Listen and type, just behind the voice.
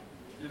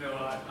You know,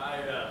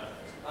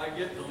 I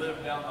get to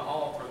live down the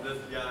hall from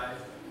this guy,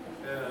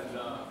 and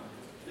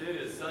it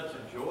is such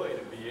a joy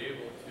to be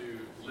able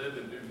to live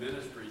and do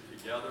ministry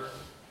together.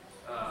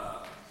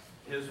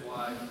 His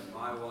wife and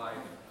my wife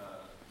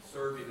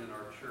serving in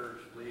our church,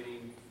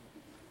 leading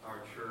our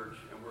church,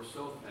 and we're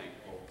so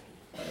thankful.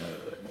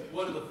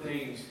 One of the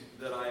things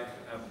that I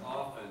have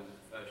often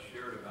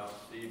shared about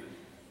Stephen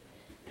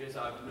is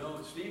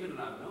Stephen and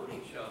I have known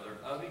each other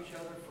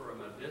from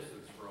a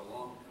distance for a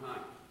long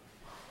time.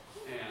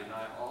 And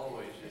I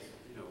always just,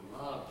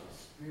 loved his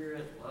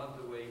spirit,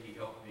 loved the way he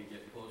helped me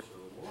get closer to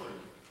the Lord.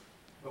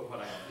 But what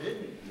I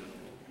didn't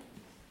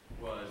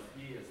know was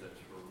he is a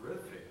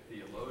terrific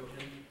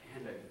theologian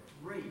and a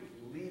great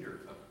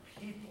leader of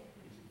people.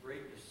 He's a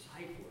great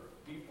discipler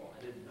of people.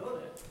 I didn't know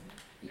that.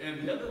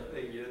 And the other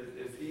thing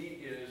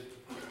is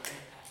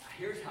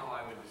here's how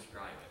I would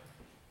describe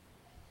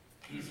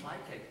it. He's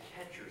like a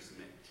catcher's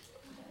mitt.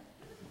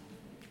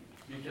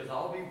 Because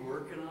I'll be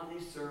working on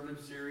these sermon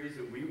series,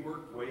 and we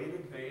work way in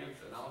advance,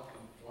 and I'll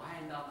come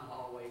flying down the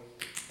hallway.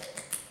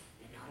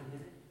 You got a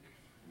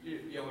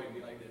minute? You always be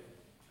like this.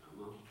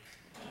 Come on.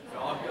 So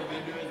I'll come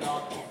into his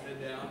office,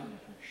 sit down,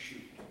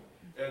 shoot.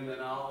 And then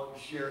I'll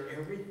share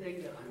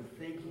everything that I'm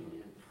thinking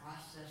and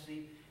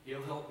processing.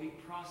 He'll help me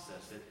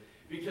process it.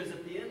 Because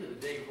at the end of the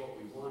day, what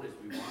we want is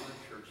we want our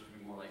church to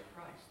be more like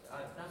Christ.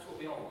 That's what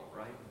we all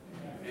want, right?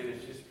 And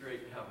it's just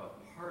great to have a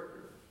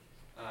partner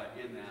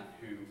in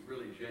that who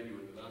really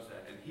genuinely does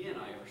that. And he and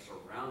I are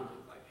surrounded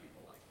by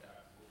people like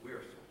that. We are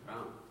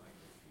surrounded by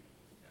people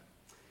like that.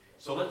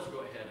 So let's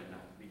go ahead and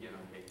begin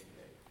our day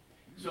today.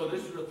 So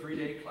this is a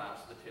 3-day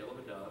class, The Tale of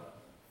a Dove,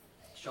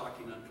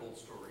 Shocking Untold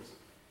Stories.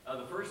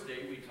 The first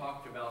day we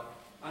talked about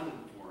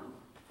uninformed,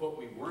 what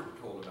we weren't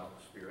told about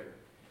the Spirit.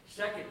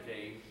 Second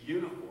day,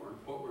 uniform,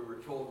 what we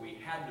were told we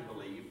had to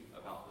believe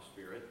about the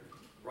Spirit,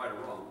 right or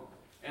wrong.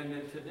 And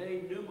then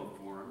today,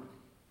 pneumoform,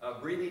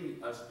 breathing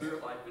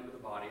spirit life into the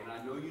body. And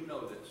I know you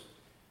know this,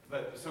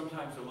 but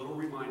sometimes a little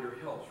reminder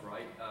helps,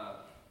 right?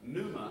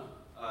 Pneuma,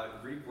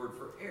 Greek word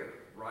for air,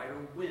 right?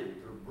 Or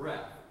wind, or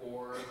breath,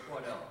 or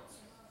what else?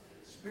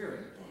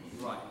 Spirit,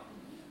 right.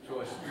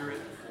 So a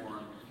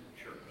spirit-formed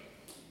church.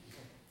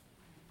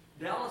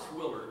 Dallas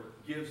Willard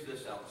gives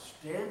this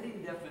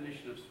outstanding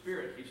definition of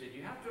spirit. He said,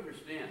 you have to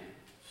understand,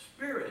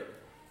 spirit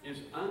is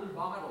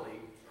unbodily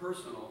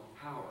personal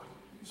power.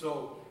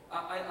 So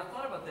I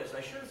thought about this.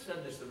 I should have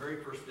said this the very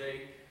first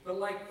day, but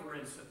for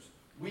instance,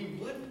 we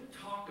wouldn't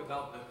talk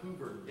about the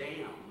Hoover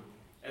Dam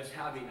as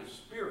having a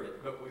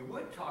spirit, but we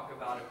would talk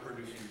about it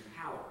producing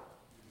power.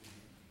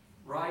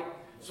 Right?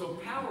 So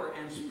power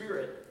and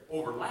spirit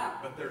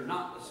overlap, but they're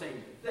not the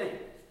same thing.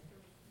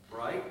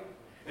 Right?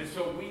 And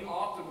so we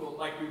often will,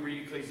 like we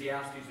read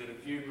Ecclesiastes at a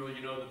funeral,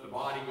 you know that the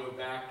body goes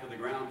back to the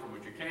ground from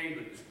which it came,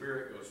 but the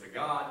spirit goes to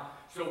God.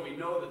 So we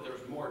know that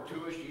there's more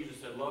to us. Jesus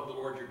said, love the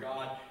Lord your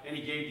God. And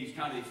he gave these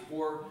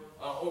four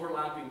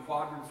overlapping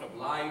quadrants of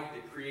life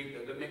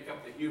that make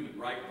up the human,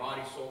 right?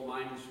 Body, soul,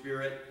 mind, and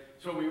spirit.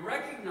 So we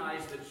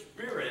recognize that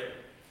spirit,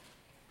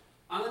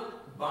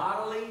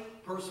 unbodily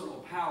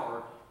personal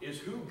power, is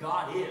who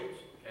God is,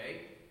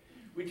 okay?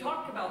 We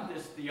talked about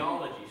this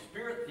theology,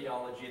 spirit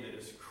theology, that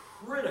is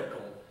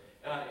critical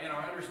in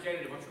our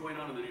understanding of what's going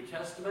on in the New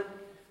Testament,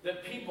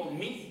 that people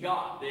meet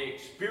God, they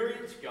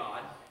experience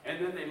God,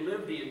 and then they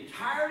live the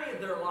entirety of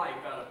their life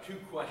out of two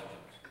questions.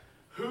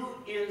 Who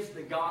is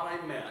the God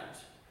I met,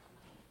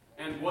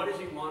 and what does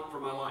he want for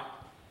my life?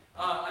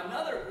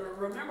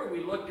 Remember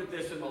we looked at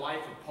this in the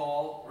life of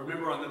Paul.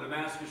 Remember on the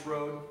Damascus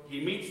Road? He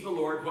meets the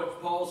Lord. What's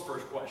Paul's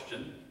first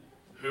question?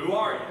 Who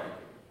are you?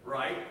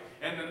 Right?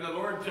 And then the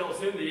Lord tells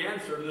him the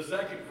answer to the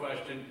second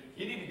question.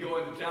 You need to go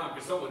into town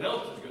because someone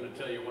else is going to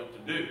tell you what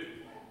to do.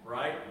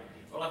 Right?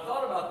 Well, I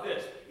thought about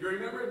this. You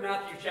remember in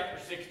Matthew chapter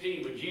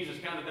 16 when Jesus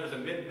kind of does a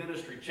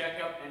mid-ministry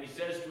checkup and he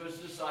says to his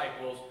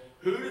disciples,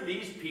 who do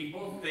these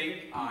people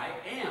think I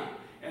am?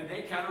 And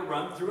they kind of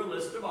run through a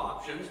list of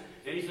options.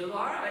 And he says,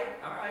 all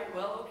right,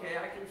 well, okay,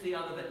 I can see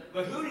other things.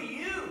 But who do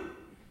you?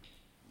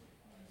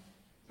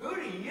 Who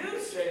do you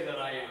say that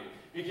I am?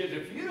 Because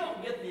if you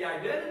don't get the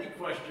identity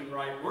question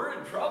right, we're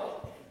in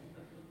trouble.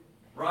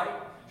 Right?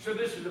 So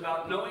this is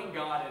about knowing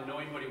God and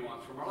knowing what he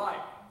wants from our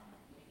life.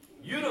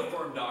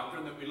 Uniform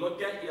doctrine that we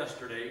looked at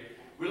yesterday.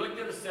 We looked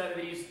at a set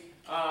of these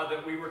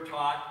that we were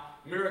taught.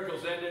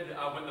 Miracles ended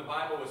when the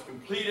Bible was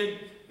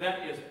completed.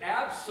 That is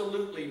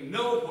absolutely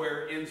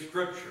nowhere in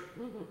Scripture.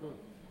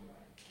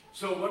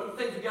 So one of the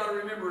things we've got to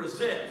remember is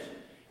this.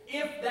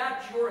 If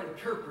that's your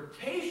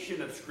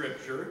interpretation of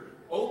Scripture,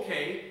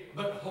 okay,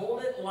 but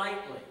hold it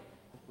lightly.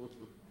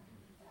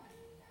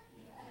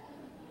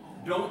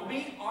 Don't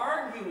be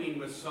arguing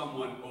with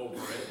someone over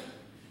it.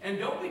 And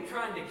don't be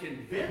trying to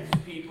convince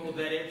people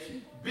that it's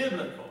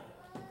biblical.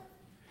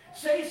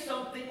 Say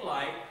something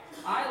like,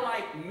 I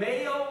like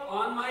mayo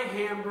on my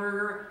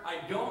hamburger, I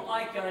don't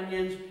like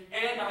onions,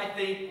 and I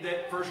think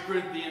that 1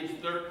 Corinthians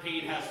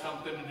 13 has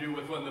something to do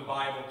with when the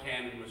Bible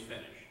canon was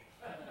finished.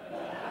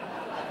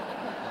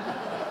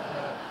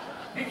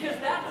 Because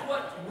that's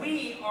what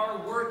we are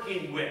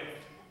working with.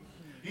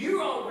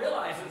 You all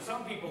realize that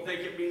some people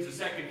think it means the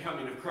second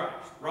coming of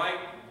Christ, right?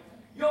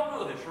 You all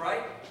know this,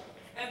 right?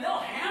 And they'll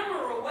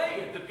hammer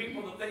away at the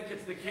people that think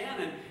it's the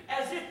canon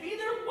as if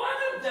either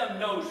one of them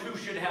knows who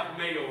should have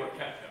mayo or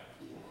ketchup.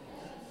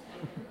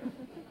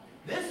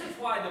 This is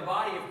why the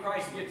body of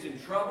Christ gets in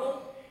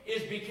trouble,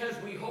 is because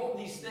we hold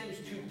these things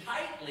too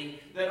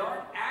tightly that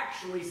aren't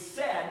actually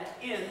said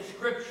in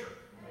Scripture.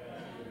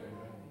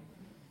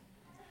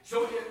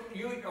 So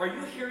are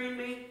you hearing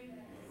me?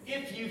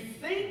 If you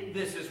think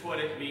this is what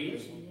it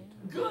means,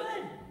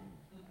 good.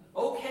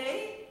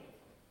 Okay.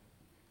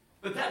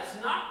 But that's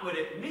not what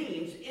it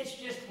means. It's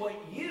just what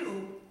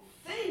you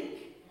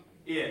think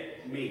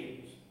it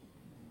means.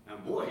 Now,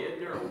 boy, isn't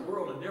there a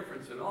world of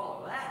difference in all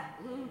of that?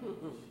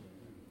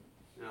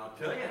 Now, I'll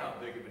tell you how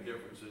big of a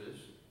difference it is.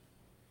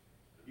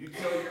 You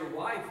tell your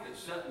wife that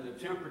setting the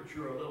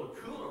temperature a little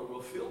cooler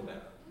will feel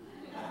better.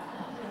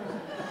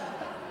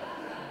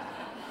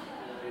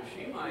 And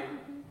she might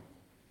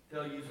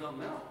tell you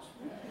something else.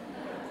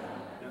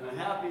 And the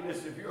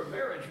happiness of your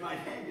marriage might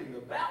hang in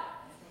the balance.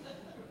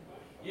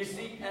 You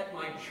see, at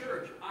my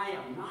church, I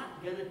am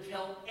not going to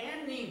tell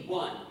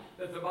anyone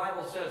that the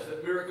Bible says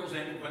that miracles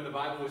ended when the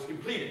Bible was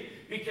completed.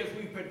 Because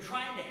we've been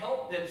trying to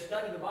help them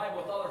study the Bible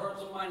with all their heart,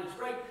 soul, mind, and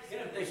strength. And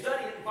if they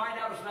study it and find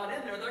out it's not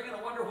in there, they're going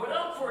to wonder what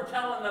else we're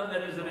telling them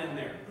that isn't in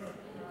there.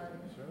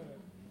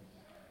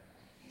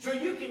 So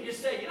you can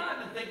just say, I've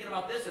been thinking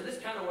about this, and this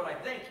is kind of what I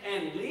think,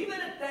 and leave it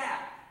at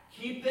that.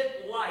 Keep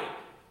it light.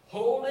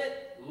 Hold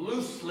it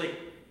loosely.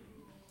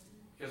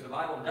 Because the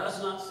Bible does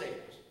not say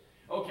this.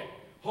 Okay.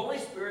 Holy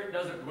Spirit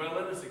doesn't dwell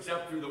in us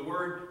except through the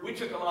Word. We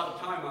took a lot of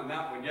time on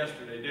that one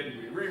yesterday,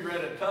 didn't we? We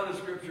reread a ton of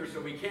Scripture,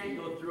 so we can't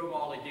go through them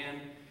all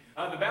again.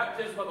 The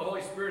baptism of the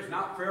Holy Spirit is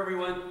not for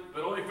everyone,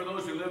 but only for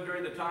those who lived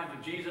during the times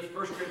of Jesus.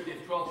 1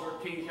 Corinthians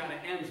 12:13 kind of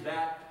ends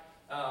that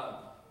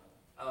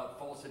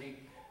falsity.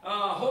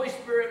 Holy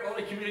Spirit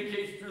only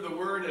communicates through the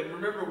Word, and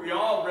remember, we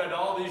all read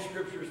all these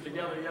Scriptures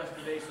together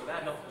yesterday, so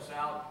that helped us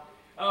out.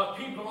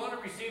 People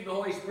only received the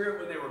Holy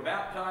Spirit when they were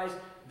baptized.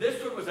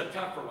 This one was a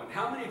tougher one.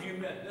 How many of you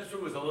met? This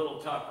one was a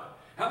little tougher.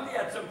 How many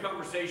had some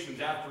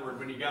conversations afterward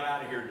when you got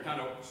out of here and kind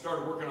of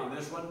started working on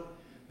this one?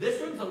 This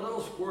one's a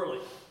little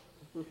squirrely.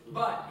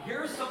 But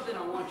here's something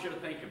I want you to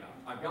think about.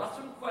 I've got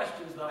some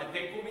questions that I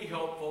think will be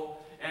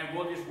helpful, and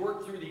we'll just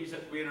work through these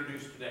as we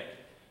introduce today.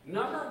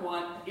 Number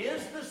one,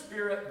 is the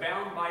Spirit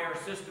bound by our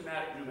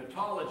systematic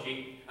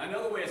pneumatology?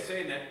 Another way of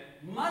saying that,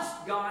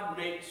 must God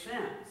make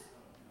sense?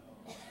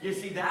 You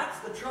see, that's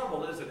the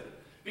trouble, isn't it?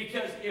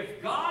 Because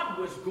if God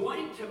was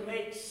going to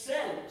make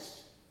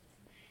sense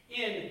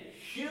in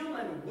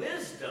human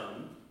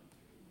wisdom,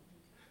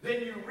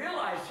 then you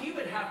realize he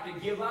would have to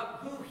give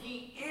up who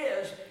he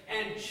is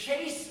and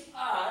chase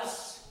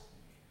us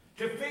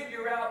to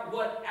figure out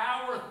what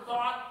our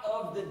thought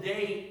of the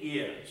day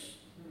is.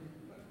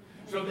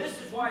 So this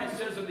is why it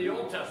says in the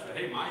Old Testament,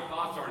 hey, my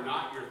thoughts are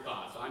not your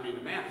thoughts. I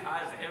mean, man, as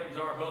high as the heavens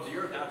are above the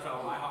earth, that's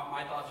how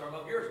my thoughts are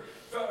above yours.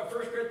 So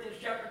 1 Corinthians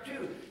chapter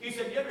 2, he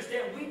said, you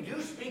understand, we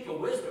do speak of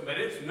wisdom, but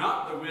it's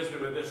not the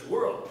wisdom of this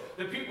world.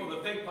 The people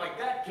that think like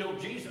that killed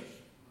Jesus.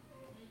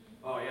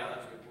 Oh, yeah,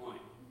 that's a good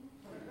point.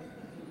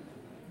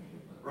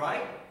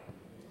 Right?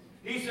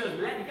 He says,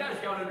 man, you guys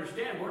got to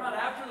understand, we're not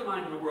after the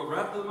mind of the world, we're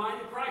after the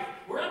mind of Christ.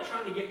 We're not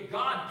trying to get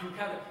God to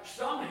kind of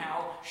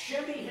somehow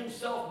shimmy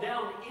himself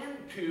down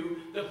into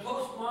the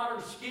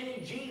postmodern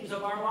skinny jeans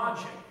of our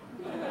logic.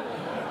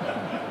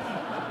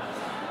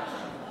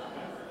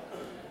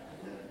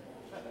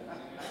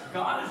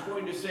 God is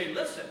going to say,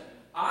 listen,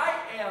 I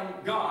am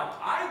God.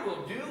 I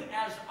will do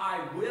as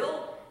I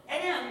will,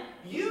 and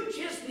you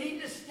just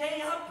need to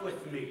stay up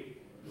with me.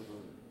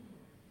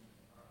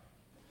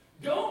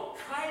 Don't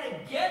try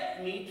to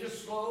get me to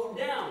slow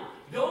down.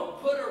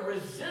 Don't put a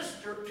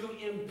resistor to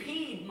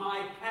impede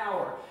my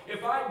power.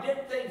 If I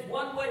did things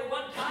one way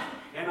one time,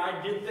 and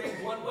I did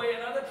things one way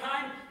another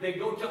time, then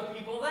go tell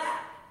people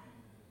that.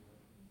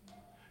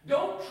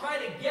 Don't try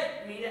to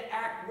get me to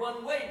act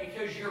one way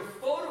because you're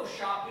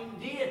photoshopping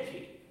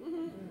deity.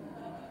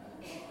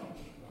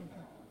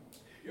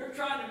 You're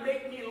trying to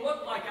make me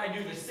look like I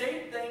do the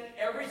same thing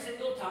every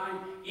single time,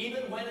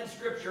 even when in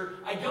Scripture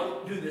I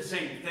don't do the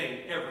same thing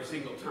every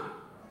single time.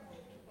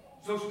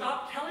 So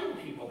stop telling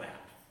people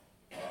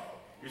that.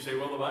 You say,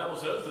 well, the Bible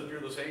says that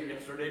you're the same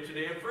yesterday,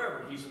 today, and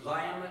forever. He says,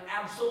 I am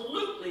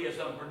absolutely as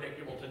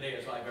unpredictable today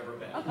as I've ever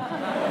been.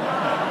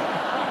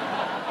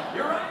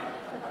 You're right.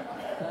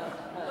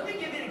 Let me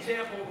give you an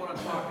example of what I'm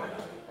talking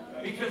about.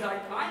 Because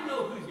I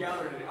know who's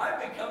gathered today.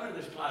 I've been coming to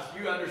this class,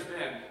 you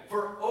understand,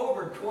 for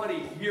over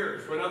 20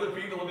 years. When other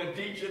people have been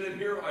teaching in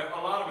here,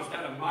 a lot of us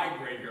kind of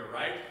migrate here,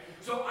 right?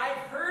 So I've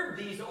heard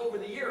these over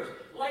the years.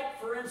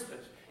 Like, for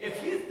instance,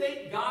 if you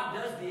think God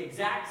does the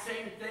exact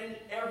same thing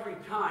every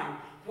time,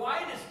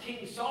 why does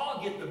King Saul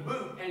get the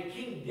boot and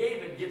King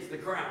David gets the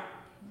crown?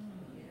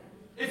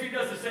 If he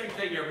does the same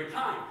thing every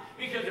time.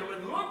 Because it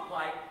would look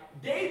like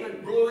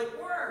David blew it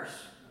worse.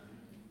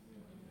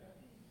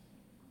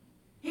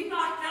 He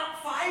knocked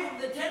out 5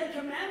 of the 10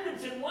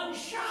 commandments in one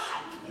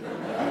shot.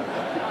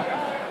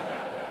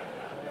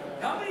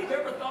 How many have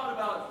ever thought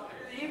about,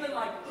 even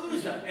like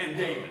Uzzah and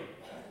David.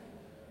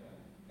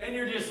 And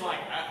you're just like,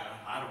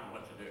 I don't know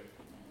what to do,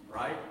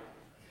 right?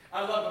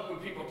 I love it when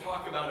people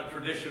talk about a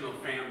traditional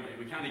family.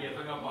 We kind of get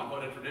hung up on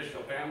what a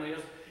traditional family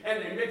is,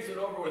 and they mix it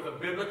over with a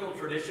biblical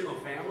traditional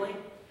family.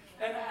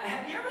 And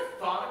have you ever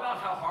thought about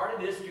how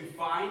hard it is to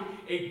find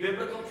a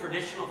biblical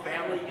traditional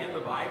family in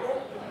the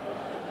Bible?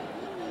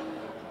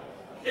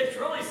 It's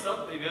really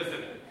something, isn't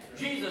it?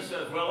 Jesus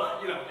says, well,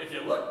 if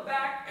you look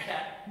back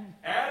at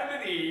Adam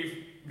and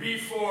Eve,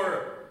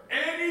 before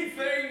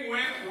anything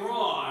went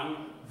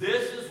wrong,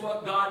 this is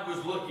what God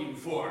was looking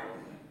for.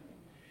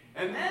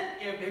 And then,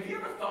 have you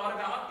ever thought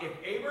about if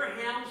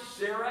Abraham,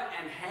 Sarah,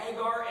 and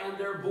Hagar and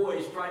their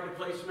boys tried to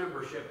place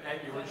membership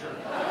at your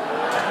church?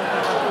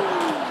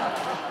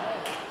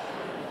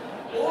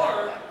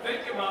 Or,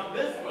 think about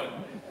this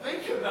one.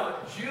 Think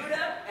about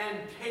Judah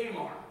and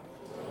Tamar.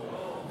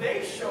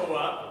 They show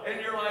up,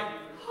 and you're like,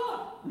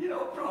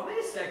 probably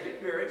a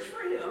second marriage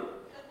for him.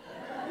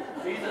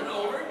 He's an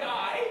older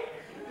guy,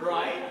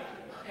 right?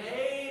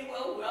 Hey,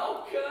 well,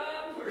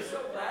 welcome. We're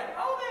so glad.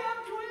 Oh, they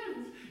have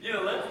twins.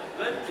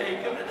 Let's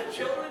take them to the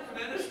children's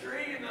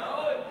ministry, and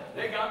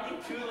they got me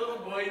 2 little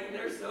boys, and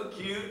they're so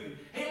cute. And,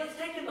 hey, let's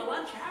take them to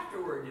lunch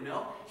afterward,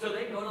 So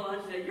they go to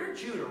lunch and say, you're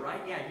Judah,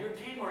 right? Yeah, you're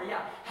Tamar,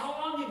 yeah. How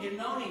long have you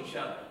known each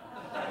other?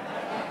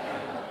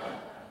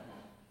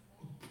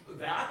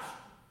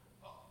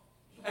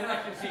 And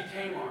I can see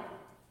Tamar.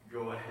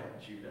 Go ahead,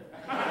 Judah.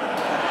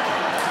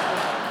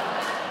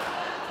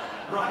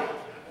 Right?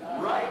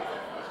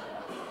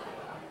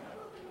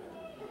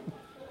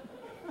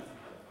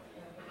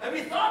 Have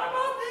you thought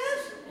about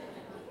this?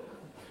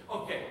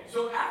 Okay,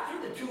 so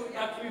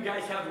after you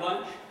guys have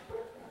lunch,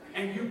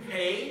 and you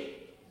pay,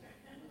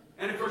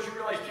 and of course you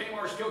realize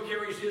Tamar still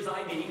carries his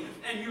ID,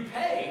 and you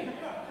pay,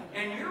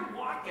 and you're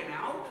walking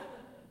out,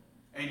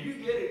 and you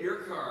get in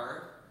your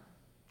car,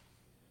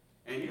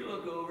 and you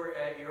look over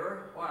at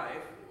your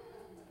wife,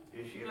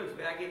 and she looks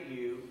back at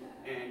you,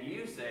 and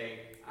you say,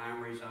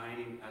 I'm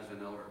resigning as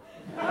an elder.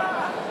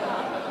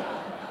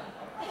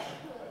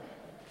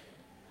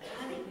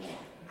 Honey,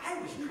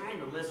 I was trying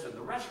to listen.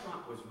 The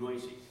restaurant was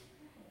noisy.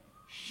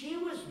 She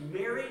was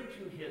married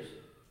to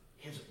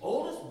his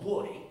oldest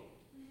boy,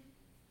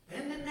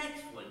 then the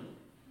next one,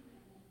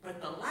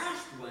 but the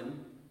last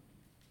one,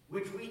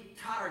 which we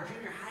taught our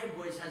junior high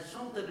boys had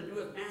something to do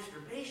with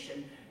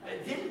masturbation,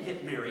 didn't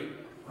get married,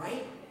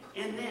 right?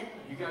 And then,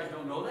 you guys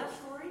don't know that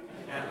story?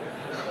 And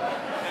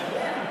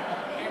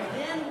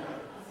then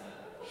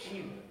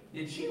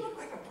did she look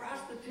like a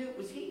prostitute?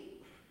 Was he?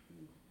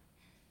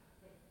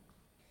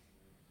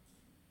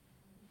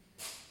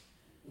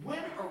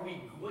 When are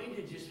we going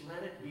to just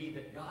let it be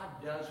that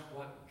God does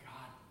what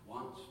God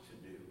wants to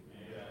do?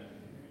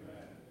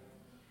 Amen.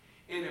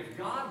 And if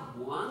God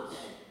wants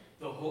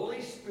the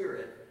Holy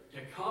Spirit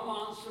to come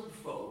on some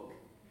folk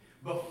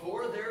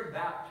before they're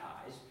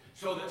baptized,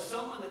 so that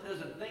someone that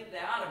doesn't think they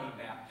ought to be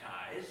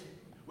baptized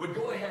would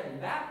go ahead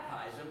and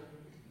baptize them,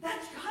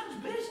 that's God's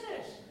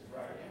business.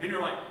 Right. And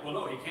you're like, well,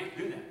 no, he can't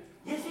do that.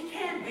 Yes, he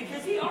can,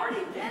 because he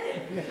already did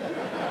it. You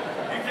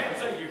can't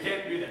say you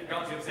can't do that.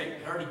 God's going to say,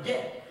 I already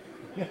did.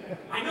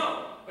 I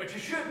know, but you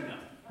shouldn't have.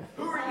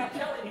 Who are you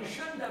telling you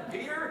shouldn't have,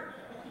 Peter?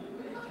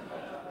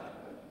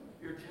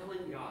 You're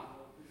telling God.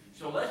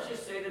 So let's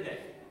just say today,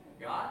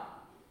 God,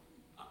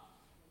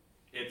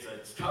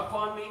 it's tough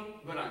on me,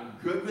 but I'm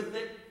good with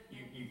it.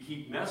 You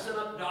keep messing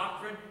up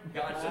doctrine.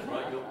 God says,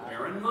 well,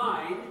 bear in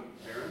mind,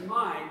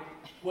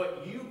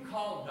 what you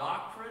call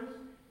doctrine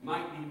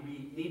might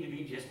need to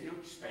be just,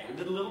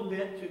 expanded a little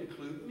bit to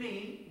include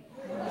me.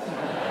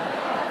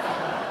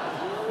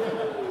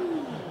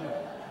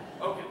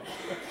 Okay,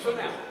 so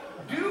now,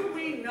 do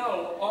we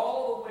know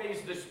all the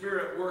ways the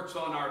Spirit works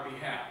on our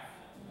behalf?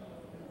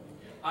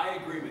 I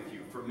agree with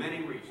you for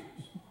many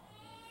reasons.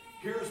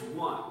 Here's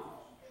one.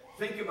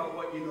 Think about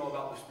what you know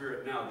about the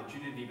Spirit now that you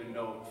didn't even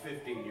know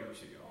 15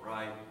 years ago,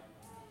 right?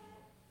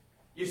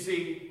 You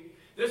see,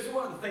 this is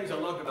one of the things I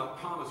loved about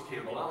Thomas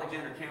Campbell,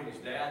 Alexander Campbell's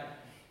dad.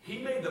 He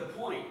made the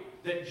point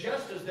that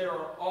just as there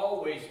are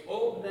always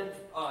old men,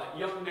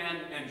 young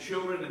men, and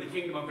children in the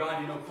kingdom of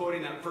God,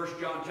 quoting that 1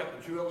 John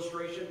chapter 2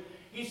 illustration,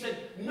 he said,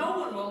 no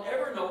one will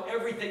ever know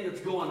everything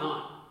that's going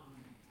on.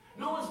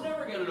 No one's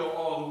never going to know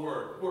all the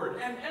word.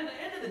 And at the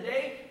end of the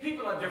day,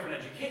 people have different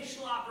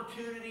educational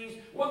opportunities.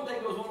 One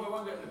thing goes one way,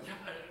 one goes.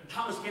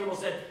 Thomas Campbell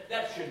said,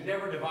 that should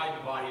never divide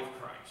the body of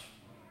Christ.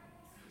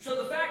 So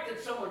the fact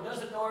that someone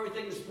doesn't know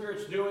everything the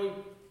Spirit's doing,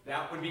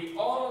 that would be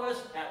all of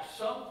us at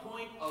some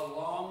point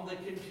along the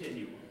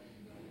continuum.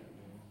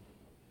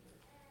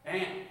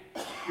 And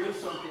here's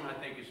something I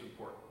think is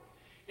important.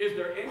 Is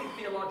there any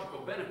theological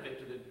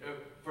benefit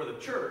for the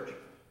church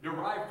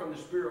derived from the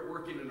Spirit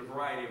working in a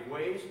variety of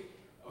ways?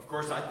 Of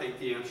course, I think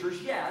the answer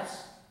is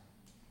yes.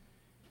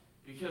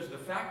 Because the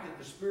fact that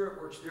the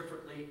Spirit works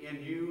differently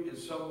in you in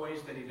some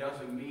ways than he does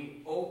in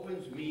me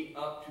opens me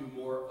up to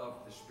more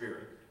of the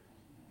Spirit.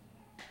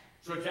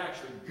 So it's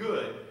actually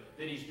good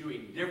that he's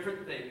doing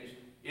different things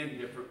in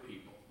different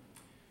people.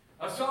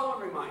 A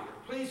solemn reminder,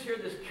 please hear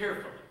this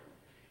carefully.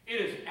 It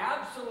is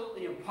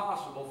absolutely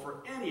impossible for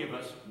any of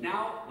us,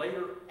 now,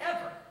 later,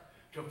 ever,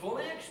 to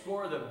fully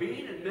explore the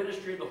being and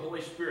ministry of the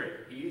Holy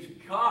Spirit. He's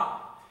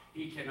God.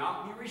 He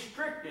cannot be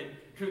restricted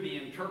to the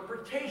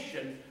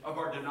interpretation of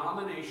our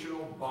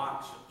denominational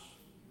boxes.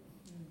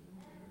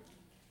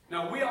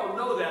 Now, we all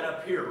know that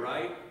up here,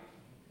 right?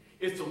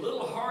 It's a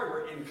little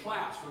harder in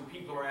class when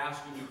people are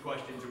asking you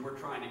questions and we're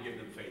trying to give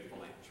them faithful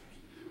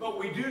answers. But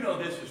we do know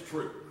this is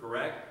true,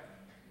 correct?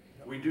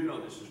 We do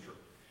know this is true.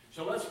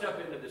 So let's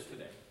step into this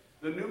today.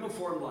 The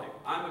pneumiform life.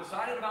 I'm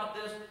excited about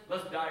this.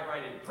 Let's dive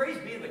right in. Praise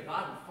be the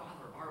God and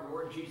Father of our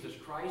Lord Jesus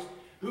Christ,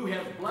 who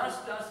has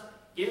blessed us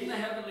in the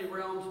heavenly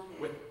realms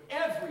with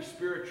every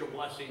spiritual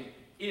blessing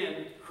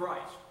in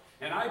Christ.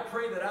 And I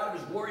pray that out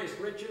of his glorious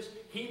riches,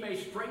 he may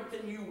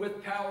strengthen you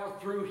with power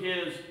through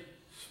his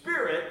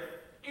Spirit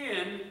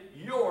in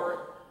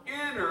your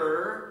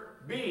inner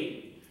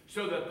being,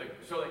 so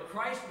that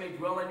Christ may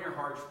dwell in your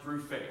hearts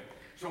through faith.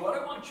 So what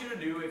I want you to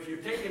do, if you're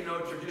taking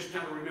notes or just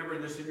kind of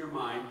remembering this in your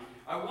mind,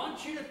 I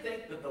want you to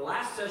think that the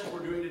last session we're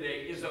doing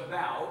today is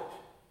about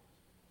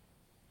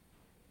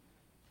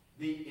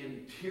the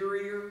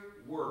interior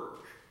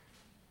work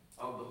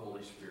of the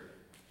Holy Spirit.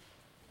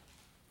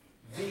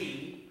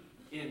 The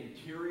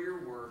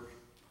interior work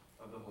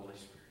of the Holy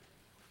Spirit.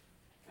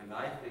 And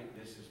I think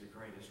this is the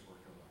greatest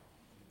work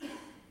of all.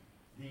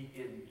 The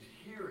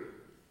interior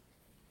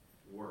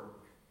work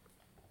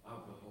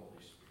of the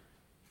Holy Spirit.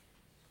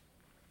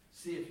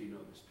 See if you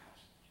know this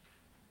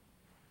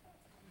passage.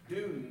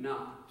 Do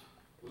not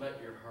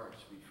let your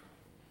hearts be troubled.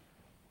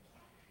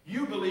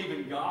 You believe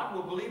in God,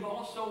 will believe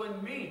also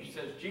in me,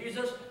 says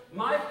Jesus.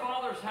 My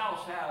Father's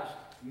house has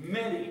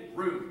many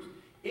rooms.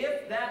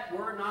 If that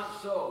were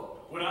not so,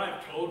 would I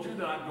have told you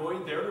that I'm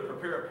going there to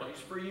prepare a place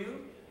for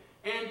you?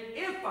 And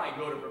if I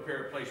go to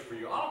prepare a place for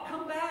you, I'll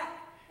come back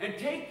and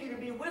take you to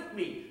be with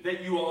me,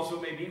 that you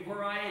also may be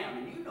where I am.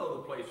 And you know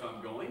the place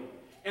I'm going.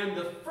 And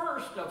the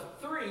first of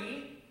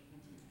 3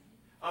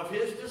 of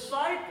his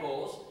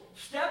disciples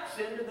steps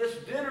into this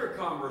dinner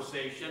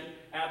conversation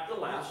at the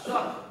Last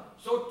Supper.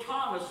 So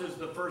Thomas is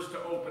the first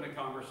to open a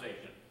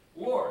conversation.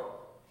 Lord,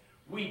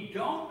 we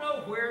don't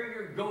know where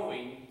you're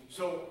going,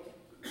 so,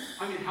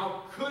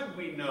 how could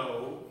we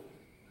know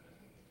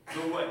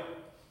the way?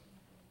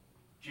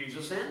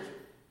 Jesus answered,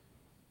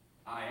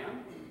 I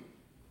am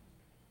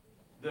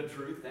the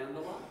truth and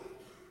the life.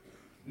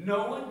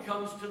 No one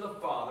comes to the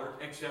Father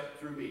except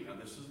through me. Now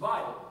this is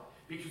vital,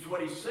 because what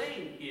he's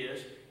saying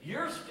is,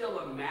 you're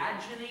still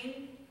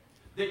imagining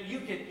that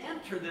you can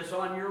enter this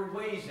on your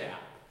Waze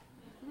app.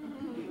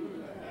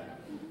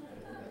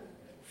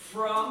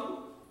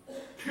 From,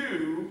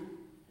 to,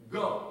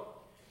 go.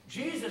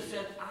 Jesus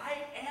said, I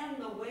am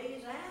the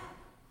Waze app.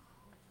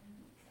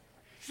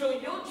 So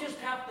you'll just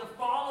have to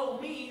follow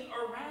me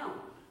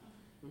around.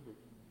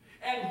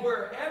 And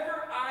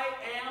wherever I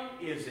am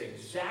is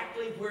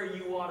exactly where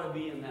you ought to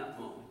be in that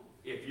moment.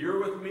 If you're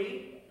with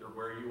me, you're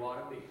where you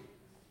ought to be.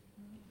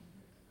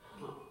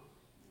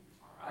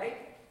 All right?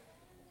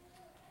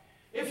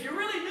 If you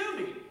really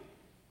knew me,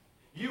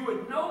 you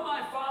would know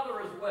my Father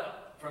as well.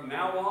 From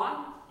now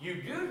on, you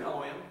do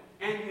know him,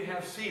 and you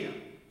have seen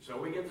him. So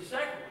we get the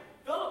second one.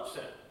 Philip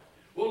said,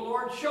 well,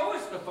 Lord, show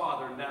us the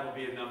Father, and that'll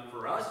be enough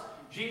for us.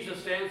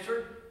 Jesus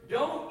answered,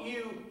 don't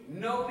you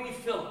know me,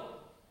 Philip?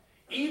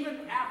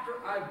 Even after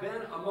I've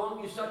been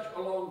among you such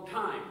a long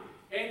time,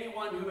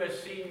 anyone who has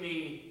seen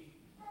me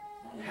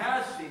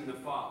has seen the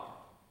Father.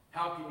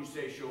 How can you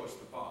say, show us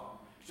the Father?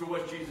 So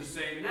what's Jesus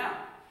saying now?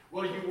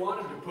 Well, you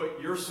wanted to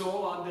put your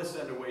soul on this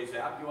end of Waze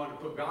app. You wanted to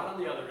put God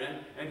on the other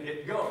end and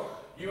hit go.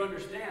 You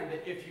understand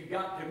that if you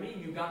got to me,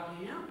 you got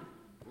to him.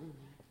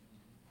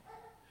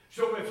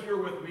 So if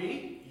you're with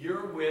me,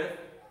 you're with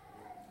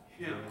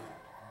him.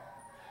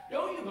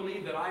 Don't you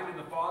believe that I'm in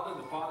the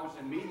Father, the Father's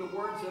in me? The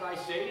words that I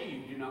say to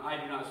you, I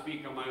do not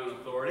speak on my own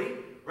authority.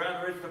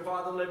 Rather, it's the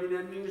Father living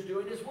in me who's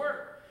doing his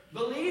work.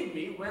 Believe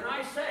me when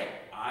I say,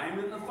 I'm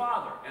in the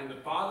Father, and the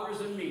Father is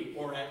in me,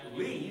 or at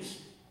least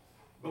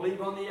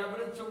believe on the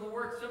evidence of the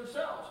works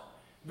themselves.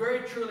 Very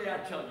truly I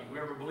tell you,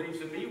 whoever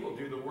believes in me will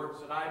do the works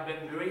that I've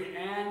been doing,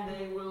 and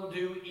they will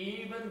do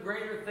even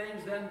greater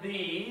things than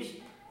these,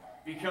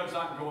 because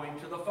I'm going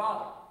to the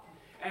Father.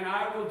 And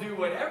I will do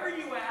whatever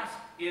you ask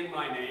in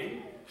my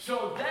name,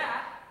 so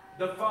that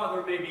the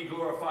Father may be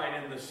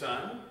glorified in the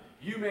Son.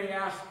 You may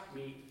ask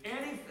me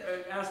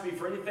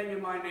for anything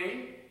in my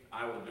name,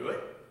 I will do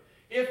it.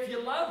 If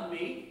you love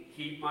me,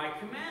 keep my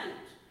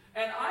commands.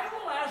 And I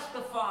will ask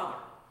the Father,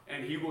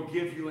 and he will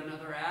give you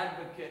another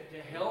advocate to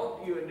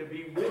help you and to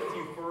be with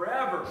you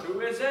forever.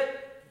 Who is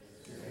it?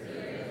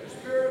 The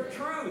Spirit of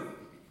truth.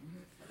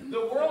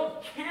 The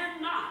world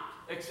cannot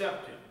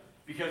accept him,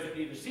 because it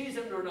neither sees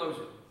him nor knows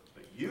him.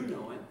 But you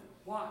know him.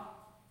 Why?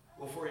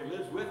 Well, for he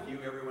lives with you,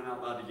 everyone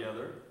out loud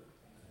together.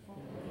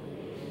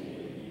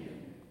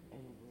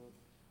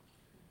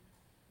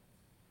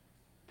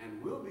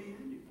 And will be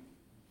in you.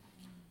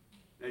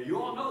 Now,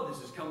 you all know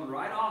this is coming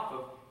right off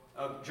of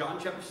John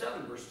chapter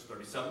 7, verses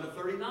 37 to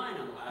 39,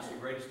 on the last and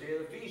greatest day of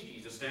the feast,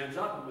 Jesus stands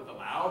up and with a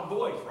loud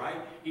voice, right?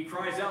 He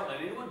cries out,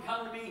 let anyone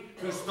come to me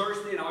who's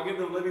thirsty, and I'll give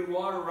them living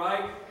water,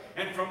 right?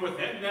 And from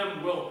within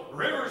them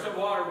rivers of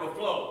water will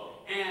flow.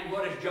 And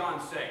what does John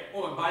say?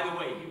 Oh, and by the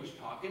way, he was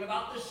talking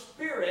about the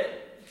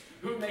Spirit,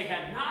 whom they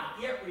had not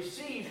yet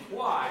received.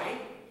 Why?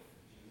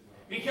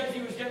 Because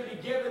he was going to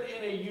be given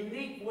in a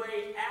unique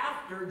way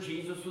after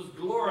Jesus was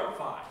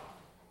glorified.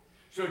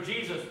 So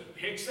Jesus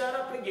picks that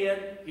up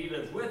again. He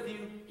lives with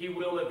you. He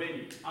will live in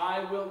you.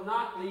 I will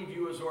not leave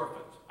you as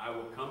orphans. I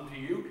will come to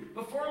you.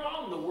 Before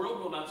long, the world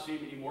will not see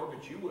me anymore,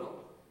 but you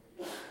will.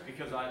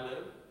 Because I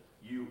live,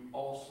 you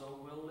also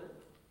will live.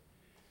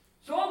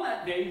 So on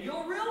that day,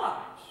 you'll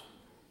realize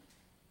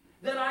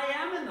that I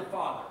am in the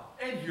Father,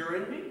 and you're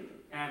in me,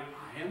 and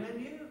I am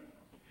in you.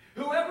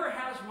 Whoever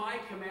has my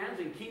commands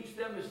and keeps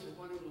them is the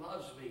one who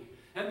loves me.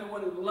 And the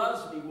one who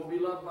loves me will be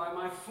loved by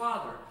my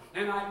Father.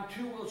 And I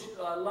too will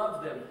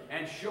love them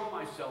and show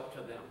myself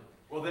to them.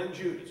 Well, then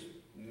Judas,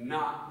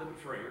 not the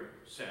betrayer,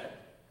 said,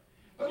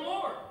 but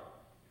Lord,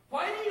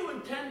 why do you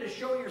intend to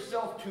show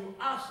yourself to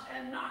us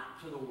and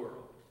not to the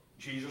world?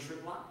 Jesus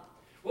replied,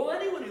 well,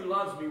 anyone who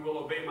loves me will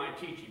obey my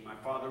teaching. My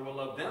Father will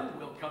love them,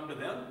 will come to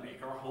them,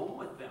 make our home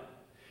with them.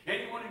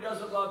 Anyone who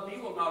doesn't love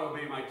me will not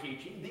obey my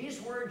teaching.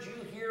 These words you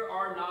hear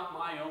are not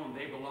my own.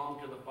 They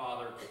belong to the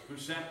Father who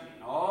sent me.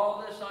 And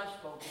all this I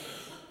spoke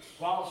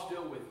while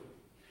still with you.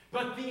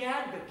 But the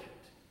Advocate,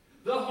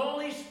 the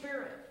Holy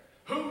Spirit,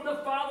 whom the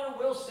Father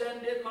will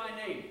send in my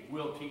name,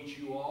 will teach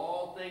you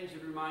all things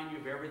and remind you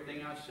of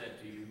everything I've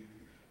said to you.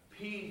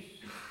 Peace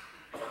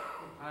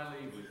I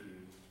leave with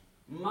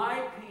you.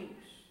 My peace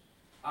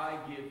I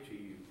give to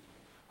you.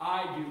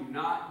 I do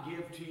not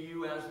give to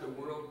you as the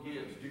world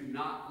gives. Do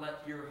not let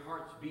your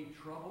hearts be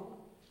troubled,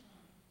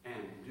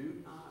 and do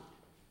not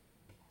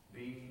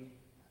be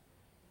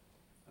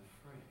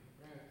afraid.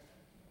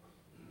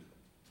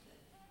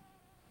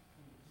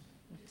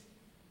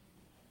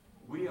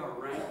 We are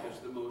ranked as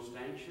the most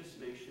anxious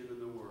nation in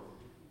the world.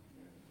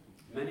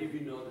 Many of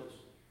you know this.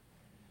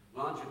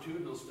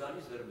 Longitudinal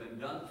studies that have been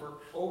done for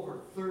over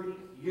 30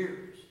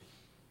 years,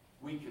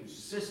 we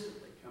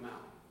consistently come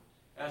out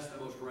as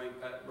the most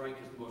ranked as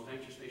the most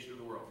anxious nation in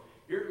the world.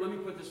 Here, let me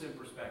put this in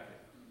perspective.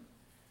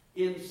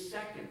 In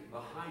second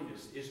behind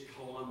us is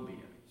Colombia,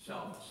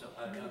 South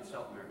America.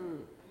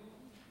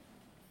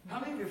 How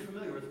many of you are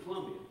familiar with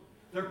Colombia?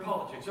 Their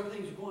politics,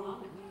 everything's going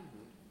on there.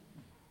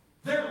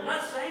 They're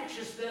less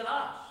anxious than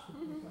us.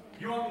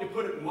 You want me to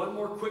put it in one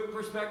more quick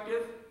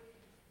perspective?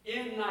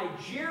 In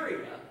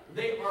Nigeria,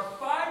 they are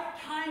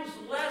 5 times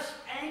less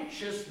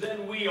anxious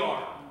than we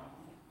are.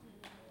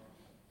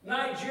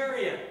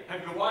 Nigeria,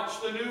 have you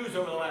watched the news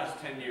over the last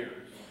 10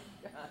 years?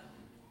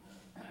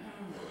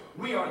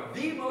 We are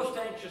the most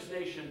anxious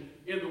nation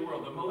in the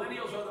world. The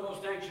millennials are the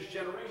most anxious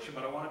generation,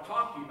 but I want to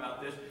talk to you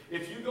about this.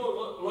 If you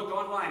go look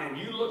online and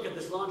you look at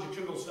this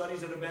longitudinal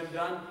studies that have been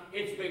done,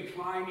 it's been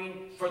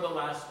climbing for the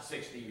last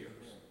 60 years.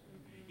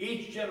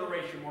 Each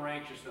generation more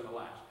anxious than the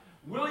last.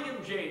 William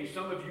James,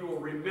 some of you will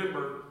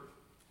remember,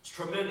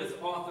 tremendous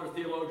author,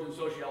 theologian,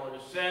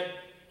 sociologist, said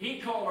he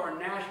called our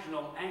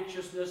national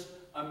anxiousness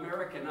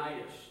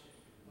Americanitis.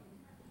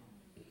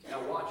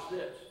 Now watch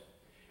this.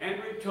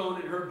 Andrea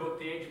Tone, in her book,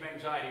 The Age of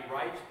Anxiety,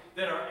 writes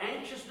that our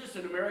anxiousness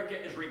in America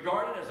is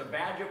regarded as a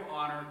badge of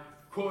honor,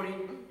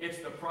 quoting, "It's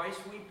the price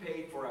we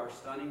pay for our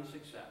stunning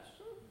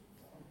success."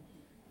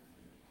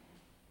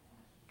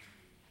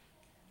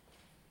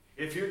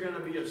 If you're going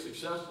to be as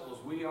successful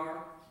as we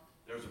are,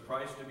 there's a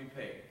price to be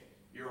paid.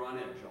 You're on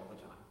edge all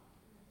the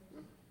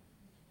time.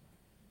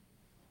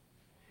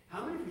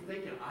 How many of you are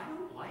thinking, I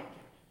don't like it?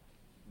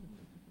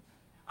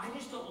 I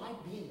just don't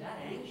like being that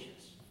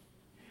anxious.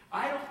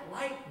 I don't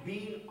like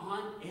being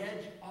on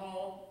edge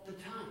all the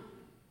time.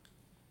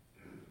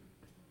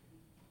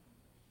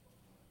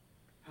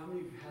 How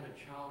many of you had a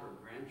child or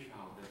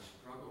grandchild that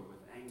struggled with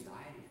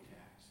anxiety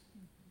attacks?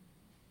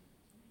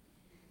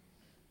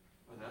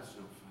 Well, that's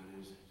no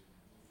fun, is it?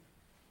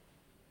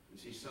 You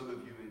see, some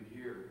of you in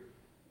here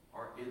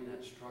are in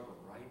that struggle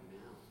right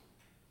now,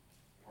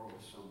 or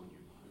with someone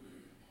you love.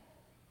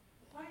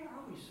 Why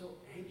are we so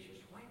anxious?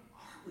 Why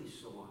are we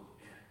so on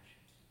edge?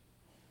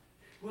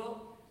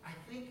 Well, I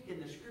think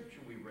in the scripture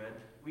we read,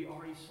 we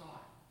already saw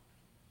it.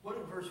 What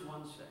did verse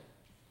 1 say?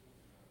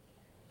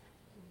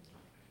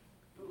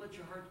 Don't let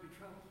your hearts be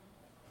troubled.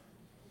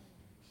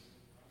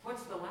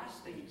 What's the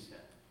last thing he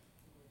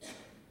said?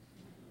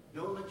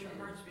 Don't let your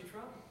hearts be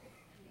troubled.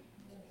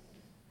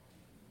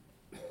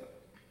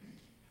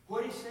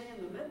 What did he say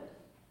in the middle?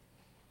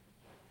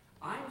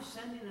 I'm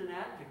sending an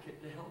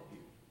advocate to help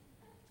you.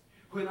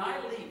 When I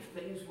leave,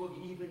 things will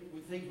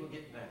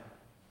get better.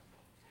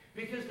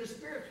 Because the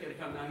Spirit's going to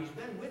come. Now, he's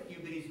been with you,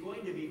 but he's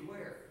going to be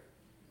where?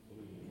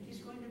 He's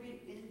going to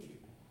be in you.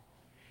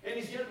 And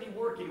he's going to be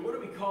working. What do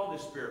we call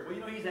this Spirit?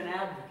 Well, he's an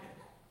advocate.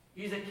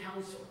 He's a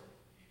counselor.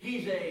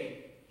 He's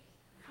a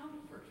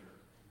comforter.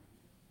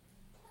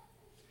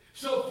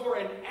 So for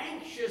an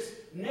anxious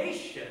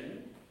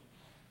nation,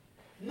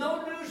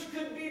 no news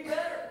could be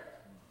better.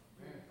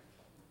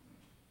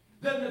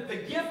 then that the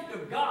gift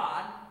of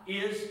God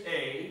is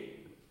a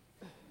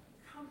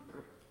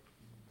comfort.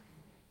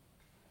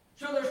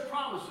 So there's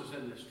promises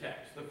in this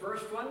text. The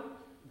first one,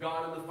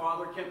 God and the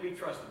Father can be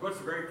trusted. What's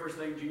the very first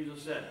thing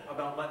Jesus said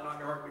about let not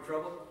your heart be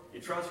troubled?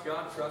 You trust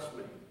God, trust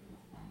me.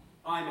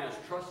 I'm as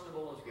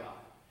trustable as God.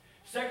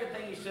 Second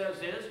thing he says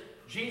is,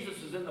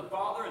 Jesus is in the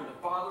Father and the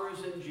Father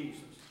is in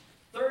Jesus.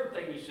 Third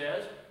thing he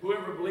says,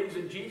 whoever believes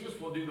in Jesus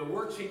will do the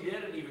works he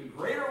did and even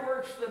greater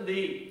works than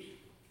these.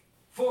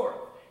 Fourth,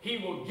 he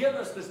will give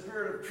us the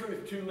Spirit of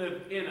truth to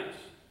live in us.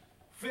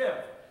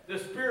 Fifth, the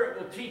Spirit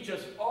will teach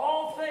us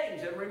all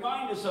things and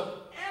remind us of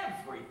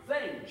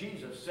everything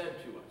Jesus said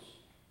to us.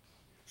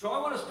 So I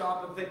want to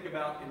stop and think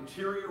about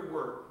interior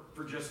work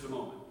for just a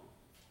moment.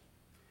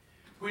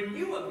 When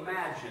you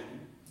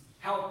imagine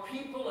how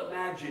people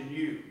imagine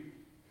you,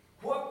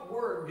 what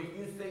word do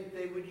you think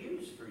they would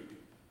use for you?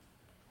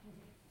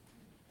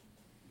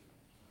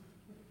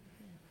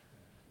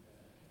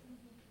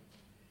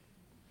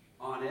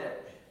 On edge?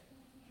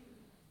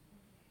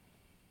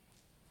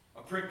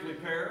 A prickly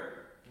pear?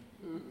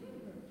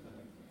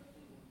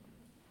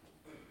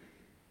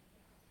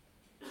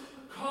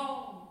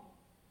 Calm,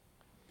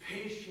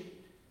 patient,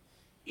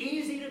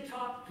 easy to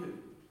talk to,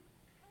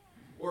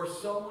 or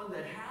someone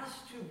that has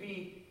to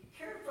be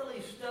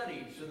carefully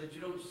studied so that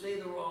you don't say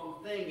the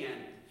wrong thing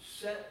and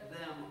set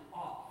them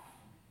off.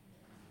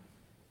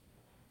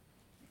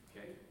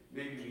 Okay?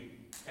 Maybe we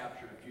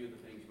captured a few of the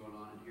things going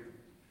on in here.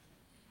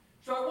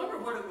 So I wonder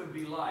what it would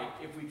be like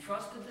if we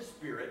trusted the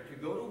Spirit to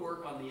go to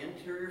work on the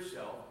interior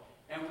self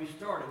and we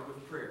started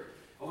with prayer.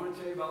 I want to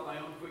tell you about my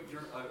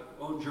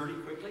own journey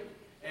quickly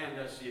and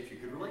see if you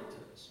can relate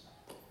to this.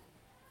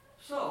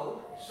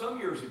 So, some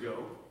years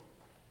ago,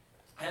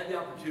 I had the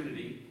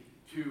opportunity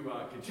to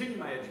continue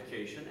my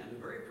education, and the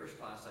very first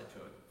class I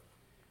took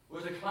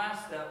was a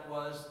class that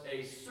was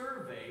a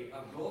survey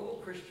of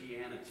global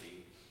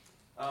Christianity,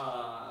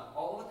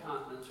 all the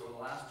continents over the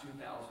last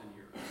 2,000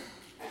 years.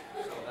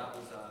 So that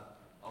was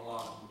a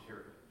lot of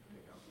material to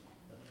pick up.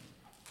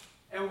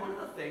 And one of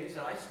the things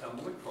that I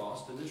stumbled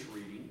across in this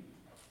reading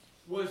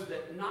was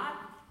that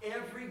not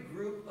every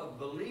group of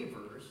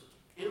believers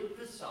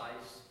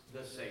emphasized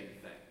the same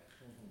thing.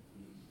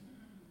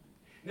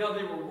 Now,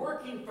 they were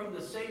working from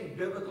the same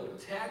biblical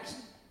text,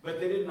 but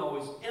they didn't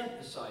always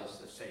emphasize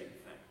the same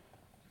thing.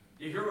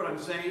 You hear what I'm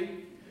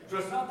saying? So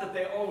it's not that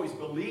they always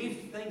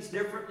believed things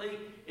differently,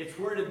 it's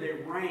where did they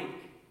rank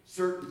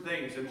certain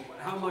things and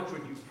how much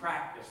would you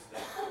practice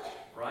them,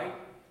 right?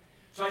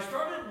 So I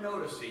started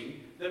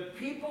noticing that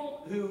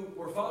people who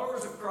were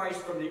followers of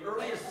Christ from the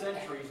earliest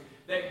centuries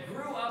that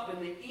grew up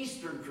in the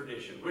Eastern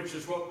tradition, which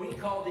is what we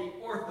call the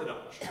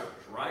Orthodox Church,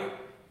 right?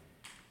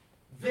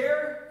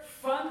 Their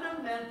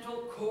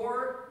fundamental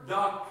core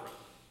doctrine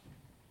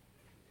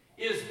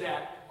is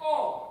that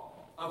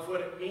all of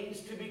what it means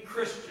to be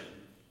Christian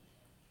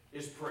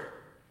is prayer.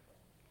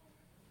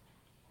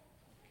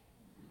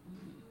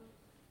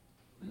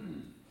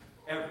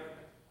 Everything.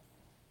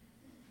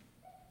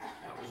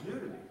 That was new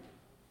to me.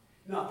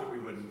 Not that we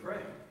wouldn't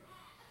pray.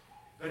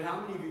 But how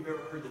many of you have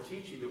ever heard the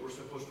teaching that we're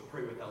supposed to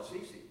pray without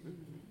ceasing?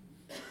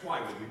 Why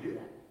would we do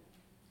that?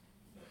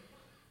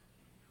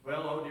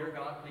 Well, oh dear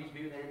God, please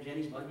be with Aunt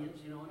Jenny's bunions,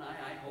 you know, and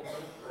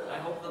I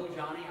hope little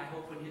Johnny, I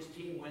hope when his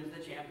team wins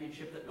the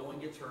championship that no one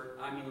gets hurt.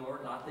 I mean,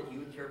 Lord, not that you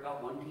would care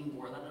about one team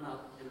more than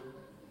another, you know.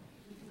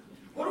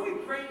 What are we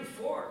praying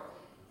for?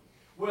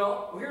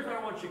 Well, here's what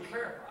I want you to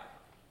clarify.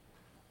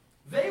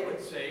 They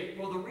would say,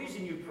 well, the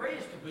reason you pray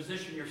is to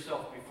position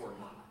yourself before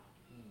God.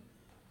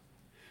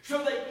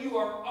 So that you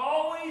are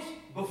always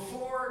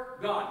before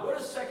God. What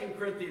does 2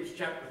 Corinthians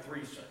chapter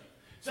 3 say?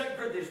 2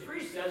 Corinthians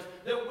 3 says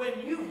that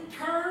when you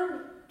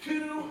turn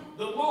to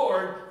the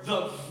Lord,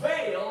 the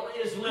veil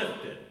is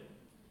lifted.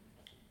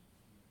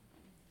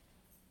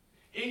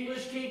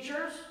 English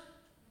teachers?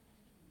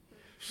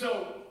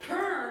 So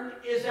turn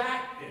is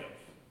active.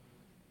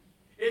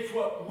 It's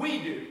what we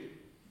do.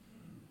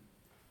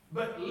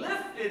 But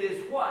lifted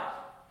is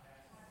what?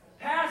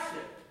 Passive.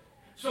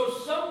 So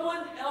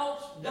someone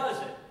else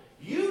does it.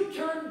 You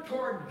turn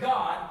toward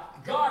God,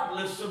 God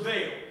lifts a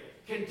veil.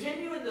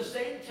 Continue in the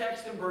same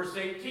text in verse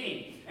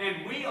 18.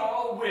 And we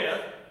all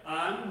with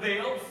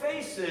unveiled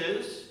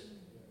faces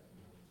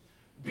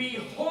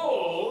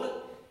behold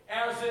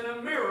as in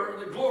a mirror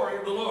the glory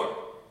of the Lord.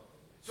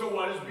 So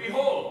what is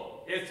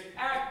behold? It's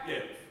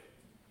active.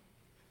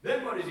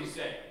 Then what does he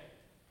say?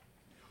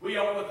 We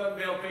all with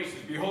unveiled faces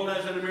behold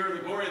as in a mirror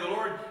the glory of the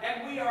Lord,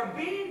 and we are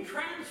being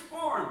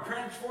transformed.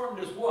 Transformed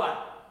is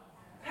what?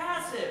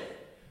 Passive.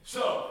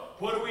 So,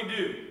 what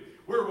do?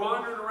 We're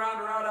wandering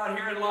around out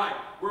here in life.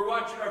 We're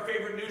watching our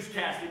favorite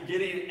newscast and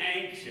getting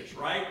anxious,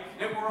 right?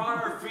 And we're on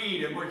our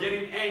feed and we're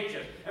getting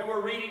anxious. And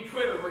we're reading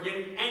Twitter, we're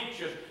getting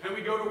anxious. And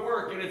we go to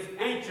work and it's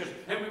anxious.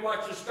 And we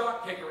watch the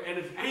stock ticker and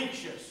it's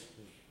anxious.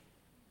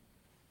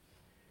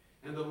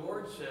 And the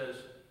Lord says,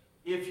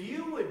 if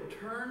you would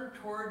turn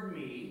toward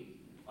me,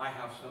 I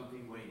have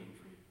something waiting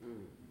for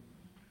you.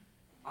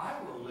 I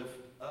will lift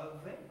a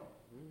veil.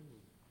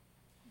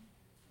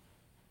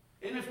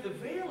 And if the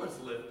veil is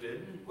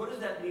lifted, what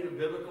does that mean in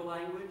biblical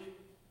language?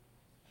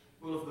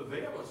 Well, if the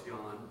veil is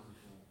gone,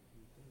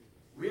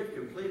 we have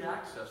complete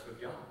access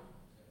with God.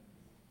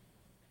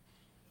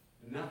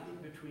 Nothing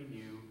between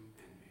you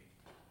and me.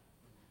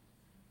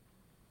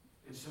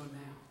 And so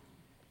now,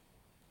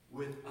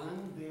 with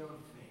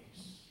unveiled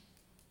face,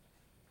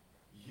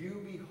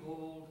 you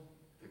behold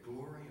the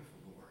glory of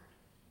the Lord,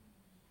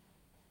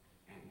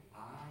 and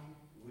I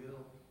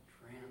will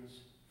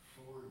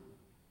transform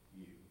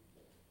you.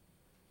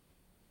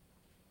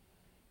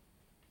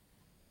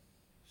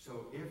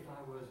 So if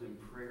I was in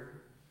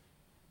prayer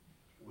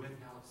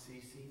without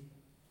ceasing,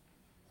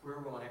 where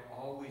will I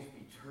always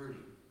be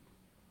turning?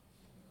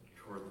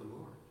 Toward the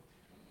Lord,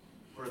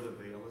 where the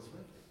veil is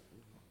lifted,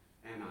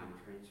 and I'm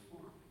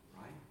transformed,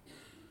 right?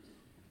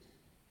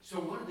 So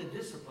one of the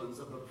disciplines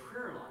of the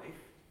prayer life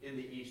in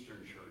the Eastern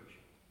Church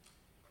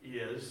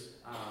is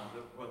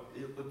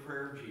the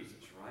prayer of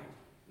Jesus, right?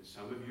 And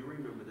some of you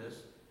remember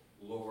this.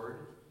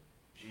 Lord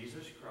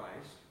Jesus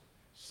Christ,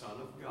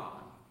 Son of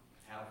God,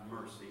 have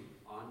mercy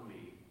on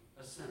me,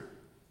 a sinner.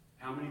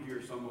 How many of you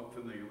are somewhat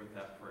familiar with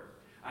that prayer?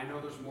 I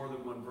know there's more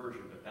than one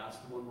version, but that's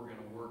the one we're going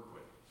to work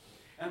with.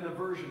 And the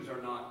versions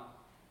are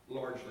not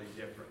largely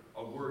different.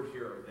 A word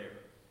here or there.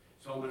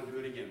 So I'm going to do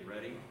it again.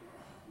 Ready?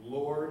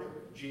 Lord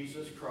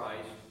Jesus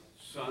Christ,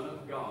 Son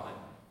of God,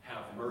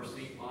 have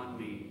mercy on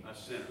me, a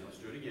sinner. Let's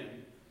do it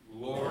again.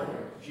 Lord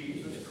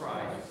Jesus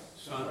Christ,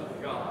 Son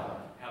of God,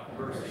 have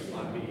mercy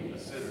on me, a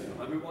sinner.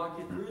 Now, let me walk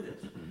you through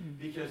this.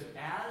 Because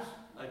as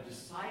a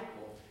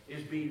disciple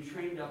is being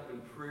trained up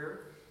in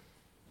prayer,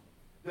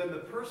 then the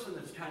person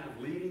that's kind of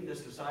leading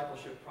this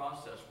discipleship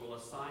process will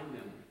assign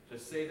them to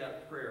say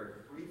that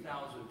prayer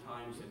 3,000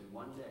 times in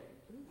one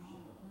day.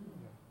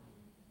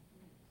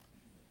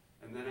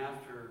 And then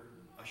after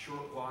a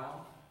short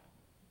while,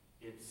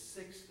 it's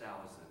 6,000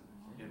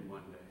 in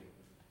one day.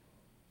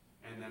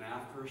 And then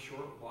after a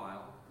short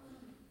while,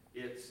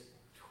 it's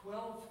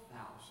 12,000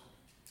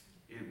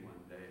 in one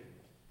day.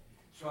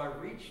 So I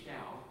reached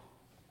out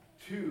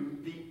to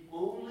the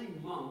only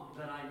monk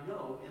that I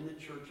know in the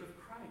Church of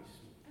Christ.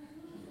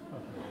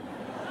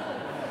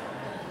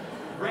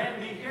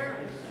 Randy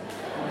Harris.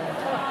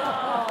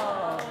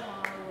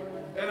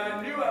 And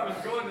I knew I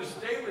was going to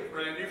stay with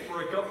Randy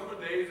for a couple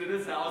of days in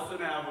his house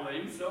in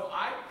Abilene, so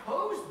I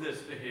posed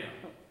this to him.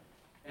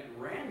 And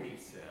Randy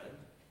said,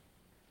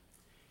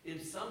 in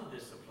some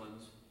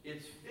disciplines,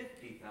 it's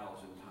 50,000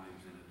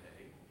 times in a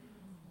day.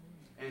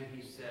 And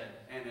he said,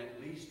 and at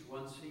least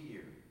once a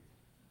year,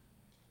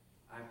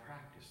 I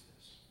practice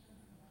this.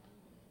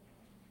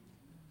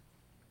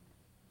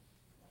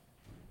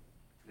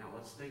 Now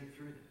let's think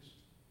through this.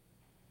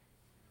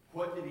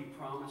 What did he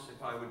promise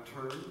if I would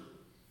turn?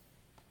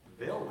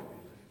 The veil would be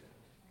lifted.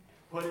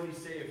 What did he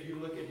say? If you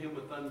look at him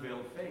with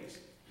unveiled face,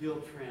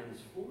 he'll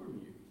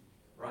transform you.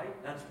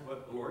 Right? That's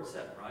what the Lord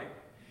said, right?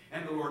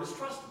 And the Lord is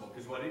trustable,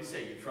 because what did he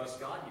say? You trust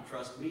God, you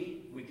trust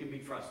me, we can be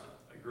trusted.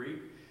 Agree?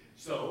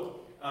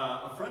 So,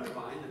 a friend of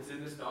mine that's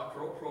in this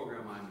doctoral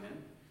program I'm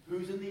in,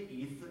 who's in the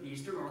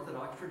Eastern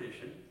Orthodox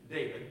tradition,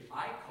 David,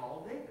 I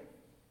call David.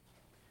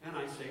 And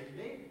I say to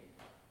David,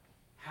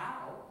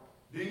 how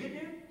do you do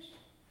this?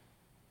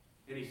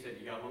 And he said,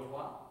 you got a little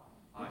while?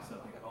 I said,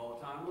 I got all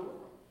the time in the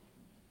world.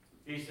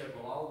 He said,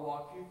 well, I'll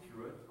walk you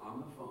through it on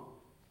the phone.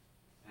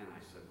 And I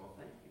said, well,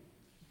 thank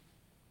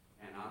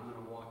you. And I'm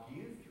going to walk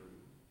you through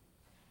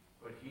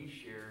what he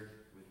shared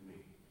with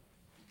me.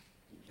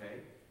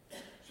 Okay?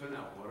 So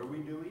now, what are we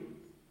doing?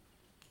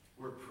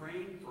 We're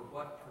praying for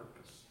what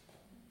purpose?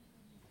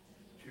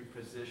 To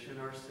position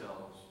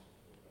ourselves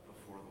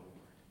before the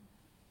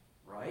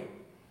Lord. Right?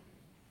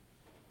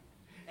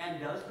 And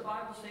does the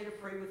Bible say to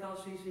pray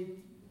without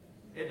ceasing?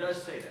 It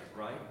does say that,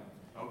 right?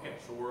 Okay,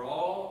 so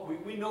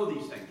we know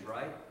these things,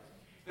 right?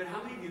 But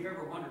how many of you have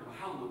ever wondered, well,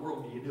 how in the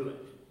world do you do it?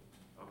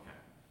 Okay,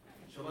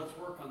 so let's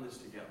work on this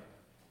together.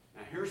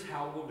 Now, here's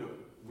how we'll do it.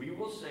 We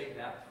will say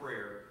that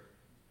prayer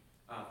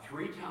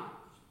 3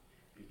 times,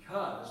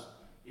 because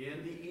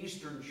in the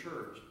Eastern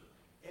Church,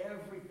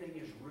 everything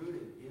is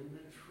rooted in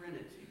the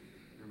Trinity.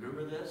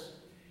 Remember this?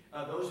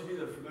 Those of you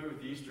that are familiar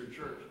with the Eastern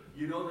Church,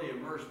 you know they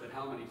immersed it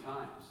how many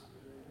times?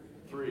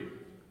 3.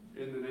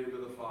 In the name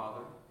of the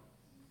Father,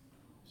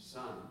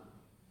 Son,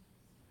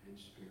 and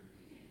Spirit.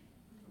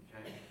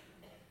 Okay?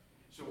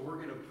 So we're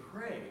going to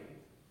pray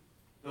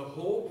the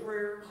whole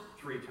prayer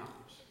 3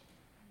 times.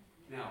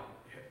 Now,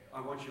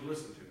 I want you to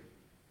listen to me.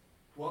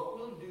 What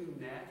we'll do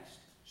next,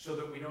 so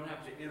that we don't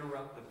have to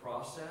interrupt the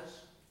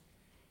process,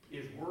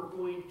 is we're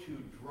going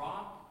to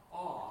drop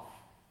off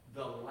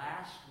the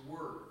last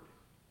word,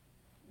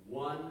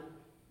 1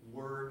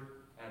 word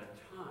at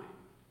a time.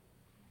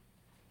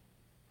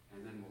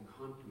 And then we'll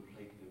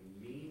contemplate the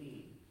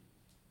meaning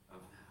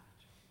of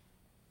that.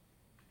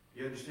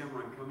 You understand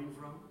where I'm coming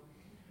from?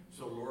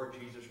 So, Lord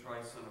Jesus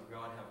Christ, Son of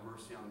God, have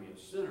mercy on me, a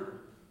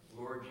sinner.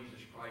 Lord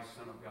Jesus Christ,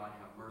 Son of God,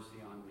 have mercy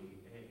on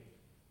me, a.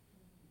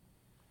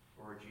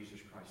 Lord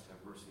Jesus Christ, have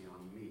mercy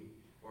on me.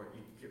 Or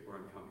you get where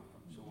I'm coming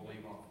from. So we'll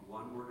leave off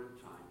 1 word at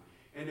a time.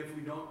 And if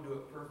we don't do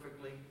it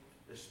perfectly,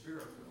 the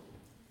Spirit will.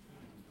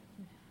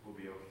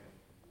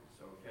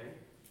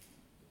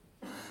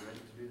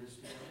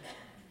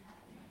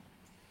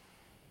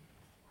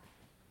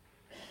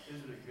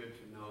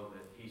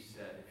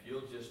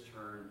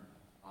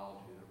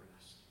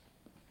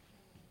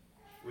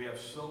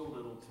 so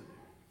little to do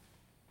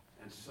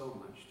and so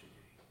much to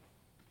gain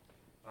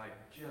by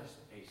just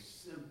a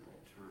simple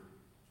turn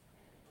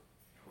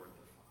toward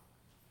the Father.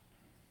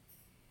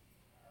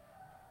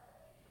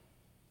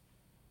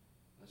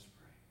 Let's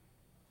pray.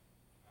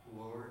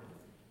 Lord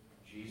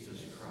Jesus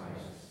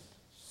Christ,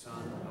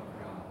 Son of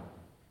God,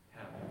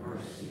 have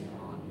mercy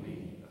on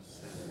me, a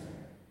sinner.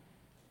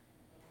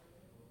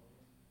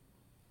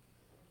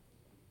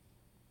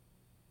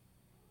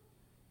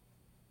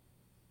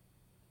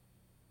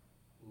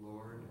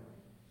 Lord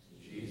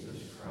Jesus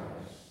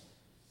Christ,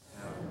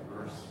 have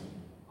mercy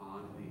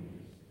on me,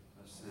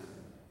 a sinner.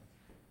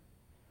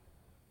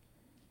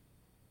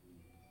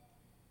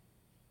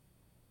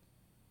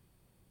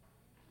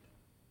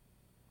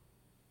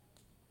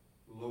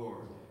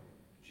 Lord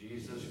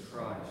Jesus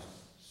Christ,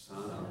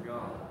 Son of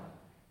God,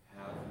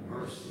 have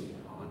mercy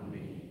on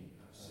me,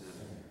 a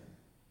sinner.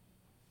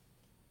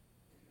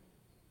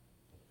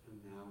 And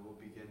now we'll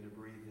begin to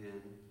breathe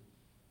in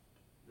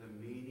the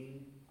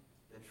meaning,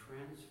 the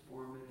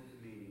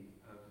transformative meaning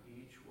of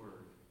each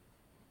word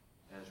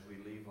as we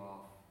leave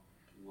off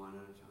one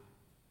at a time.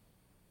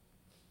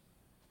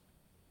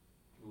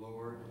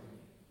 Lord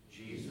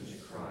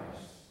Jesus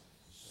Christ,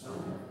 Son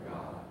of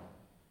God,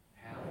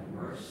 have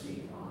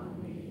mercy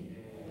on me.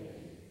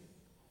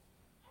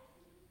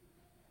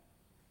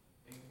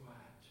 A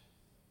what?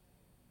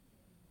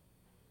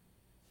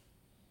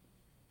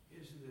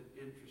 Isn't it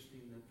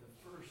interesting that the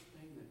first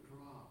thing that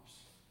drops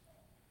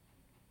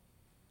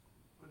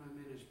when I'm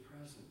in his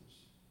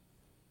presence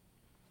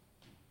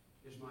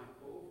is my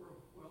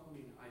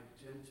overwhelming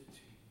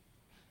identity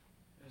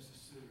as a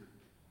sinner.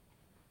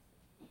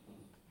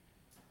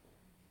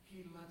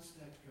 He lets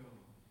that go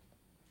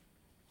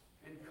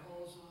and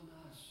calls on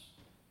us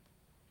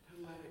to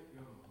let it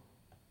go.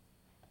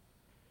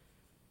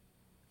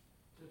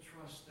 To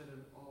trust that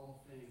in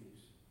all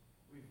things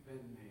we've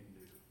been made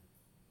new.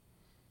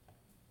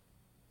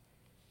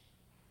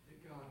 That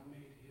God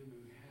made him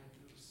who had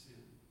no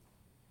sin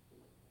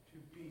to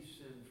be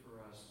sin for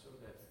us so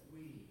that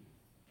we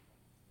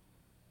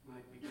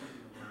might become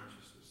the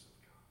righteousness of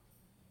God.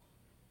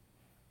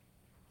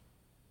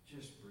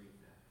 Just breathe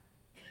that.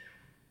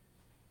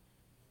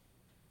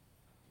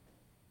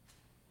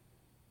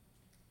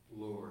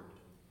 Lord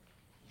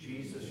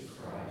Jesus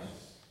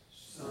Christ,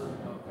 Son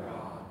of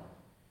God,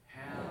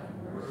 have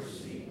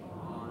mercy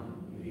on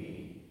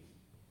me.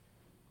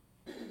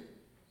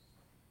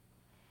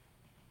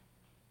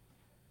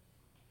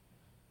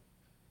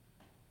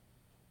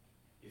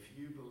 If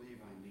you believe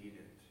I need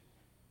it,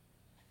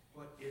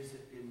 what is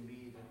it in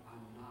me that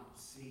I'm not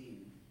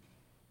seeing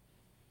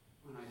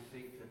when I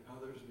think that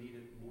others need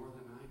it more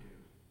than I do?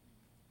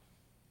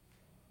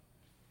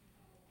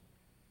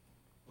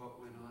 What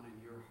went on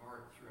in your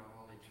heart throughout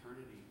all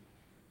eternity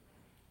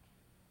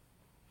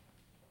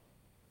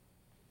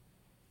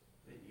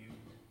that you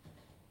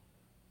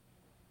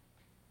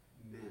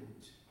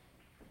meant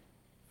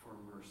for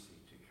mercy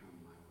to come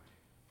my way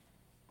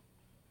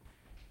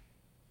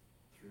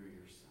through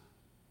your Son,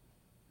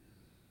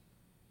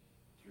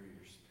 through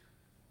your Spirit.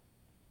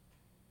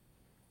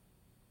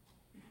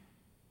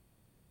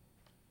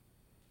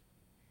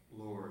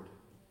 Lord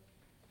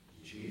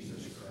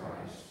Jesus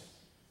Christ,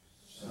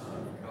 Son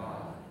of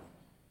God,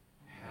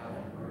 have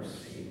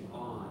mercy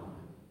on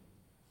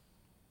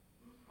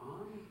who?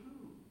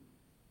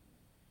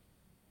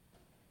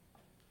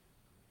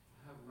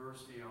 Have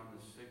mercy on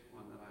the sick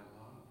one that I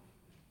love.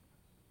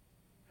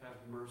 Have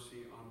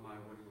mercy on my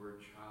wayward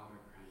child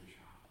or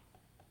grandchild.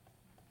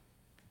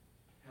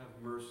 Have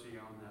mercy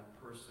on that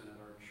person at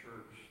our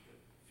church that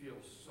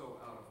feels so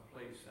out of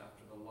place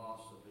after the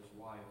loss of his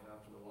wife,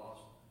 after the loss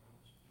of her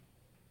husband.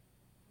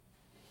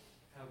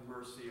 Have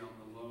mercy on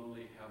the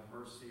lonely. Have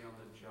mercy on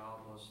the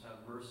jobless.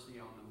 Have mercy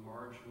on the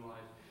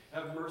marginalized.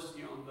 Have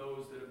mercy on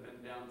those that have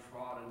been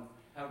downtrodden.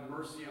 Have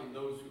mercy on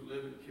those who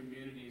live in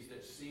communities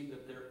that seem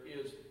that there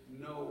is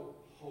no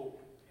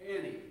hope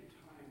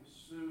anytime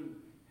soon.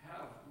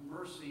 Have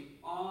mercy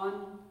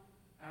on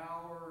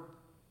our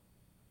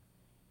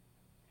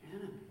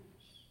enemies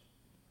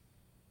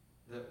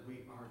that we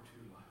are to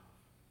love.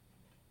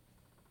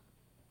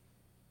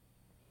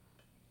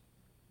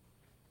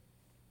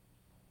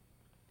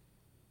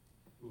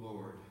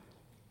 Lord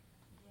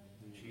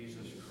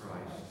Jesus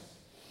Christ,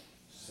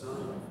 Son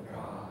of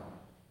God,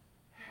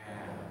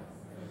 have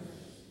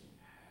mercy.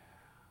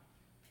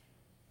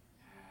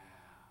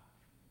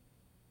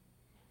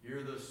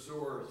 You're the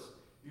source.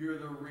 You're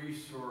the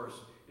resource.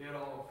 It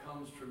all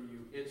comes from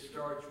you. It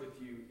starts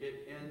with you.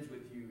 It ends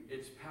with you.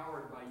 It's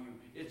powered by you.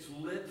 It's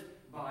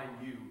lit by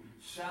you.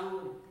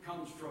 Sound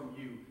comes from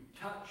you.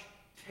 Touch,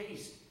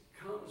 taste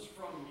comes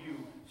from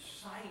you.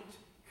 Sight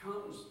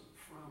comes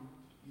from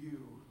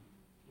you.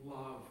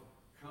 Love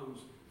comes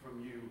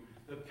from you.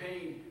 The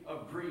pain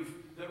of grief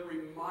that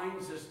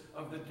reminds us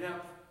of the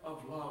depth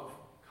of love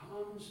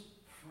comes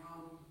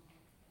from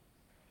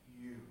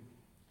you.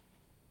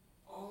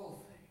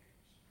 All things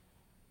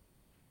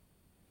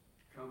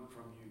come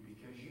from you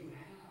because you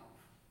have.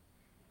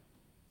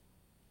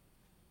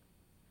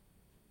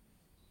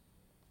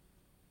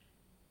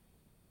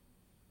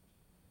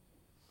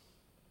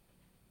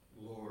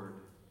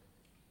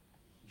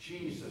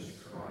 Jesus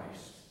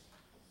Christ,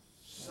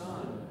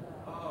 Son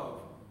of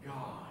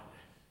God.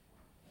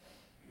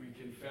 We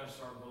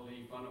confess our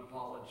belief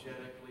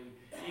unapologetically.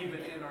 Even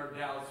in our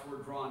doubts,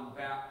 we're drawn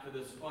back to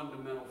this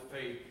fundamental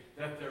faith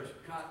that there's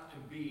got to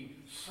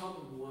be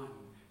someone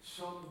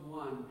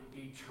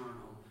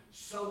eternal,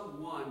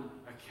 someone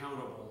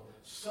accountable,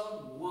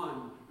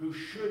 someone who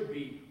should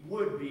be,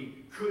 would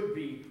be, could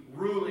be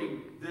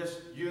ruling this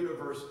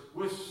universe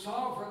with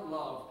sovereign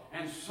love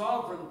and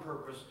sovereign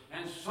purpose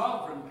and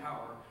sovereign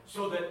power,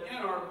 so that in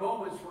our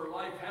moments where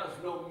life has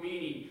no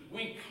meaning,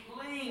 we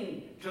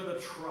cling to the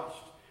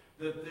trust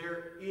that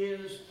there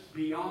is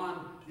beyond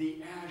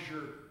the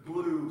azure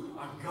blue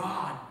a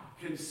God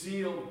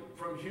concealed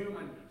from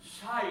human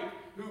sight,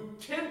 who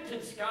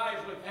tinted skies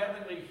with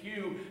heavenly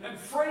hue and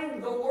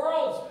framed the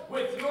worlds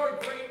with your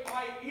great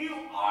might. You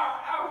are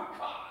our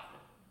God,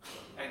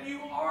 and you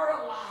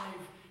are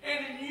alive,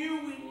 and in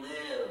you we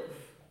live,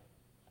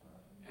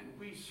 and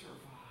we survive.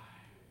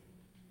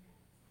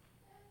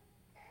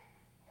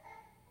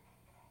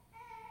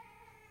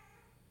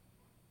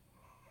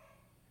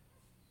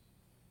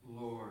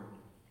 Lord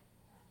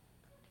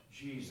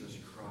Jesus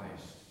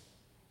Christ,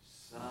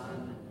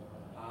 Son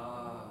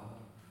of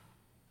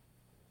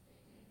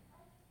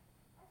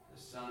the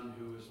Son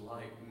who is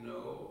like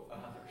no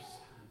other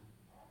Son.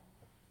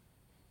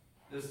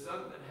 The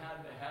Son that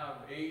had to have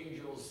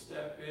angels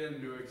step in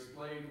to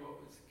explain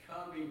what was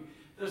coming.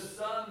 The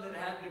Son that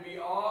had to be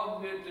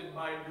augmented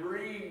by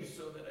dreams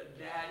so that a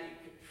daddy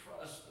could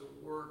trust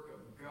the work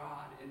of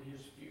God in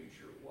his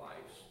future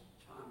wife's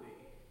tummy.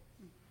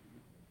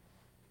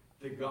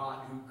 The God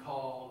who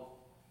called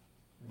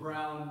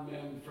brown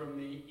men from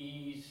the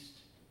east.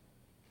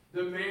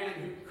 The man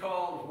who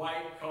called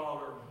white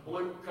collar,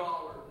 blue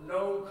collar,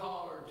 no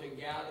collar to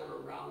gather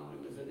around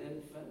him as an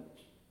infant.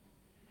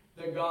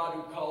 The God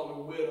who called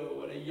a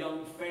widow and a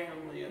young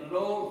family and an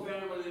old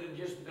family that had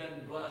just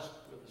been blessed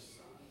with a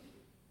son.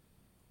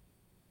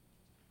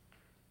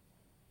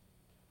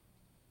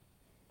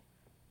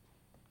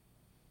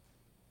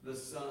 The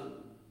Son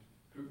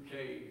who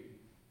came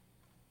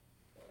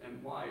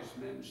and wise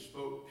men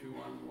spoke to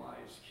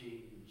unwise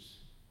kings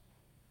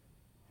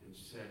and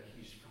said,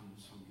 he's from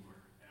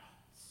somewhere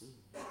else.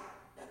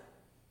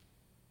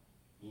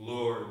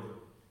 Lord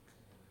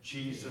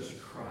Jesus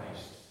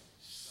Christ,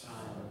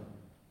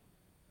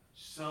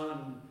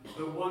 Son,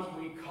 the one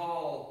we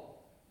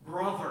call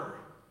brother,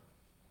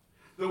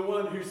 the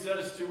one who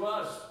says to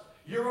us,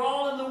 you're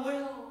all in the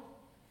will.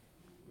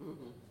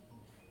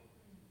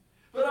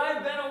 But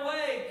I've been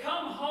away.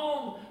 Come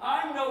home.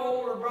 I'm no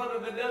older brother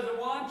that doesn't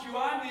want you.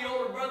 I'm the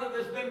older brother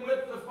that's been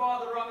with the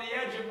Father on the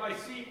edge of my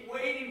seat,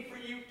 waiting for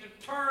you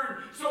to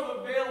turn so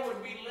the veil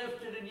would be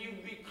lifted and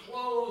you'd be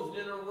clothed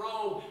in a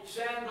robe,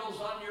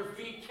 sandals on your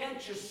feet.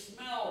 Can't you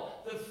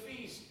smell the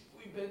feast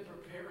we've been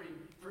preparing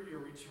for your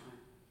return?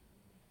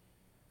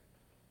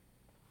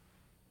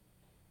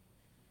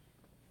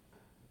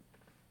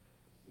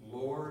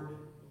 Lord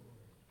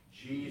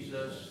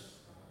Jesus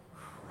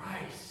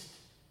Christ,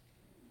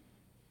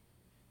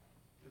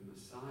 the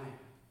Messiah,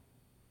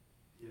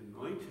 the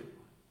Anointed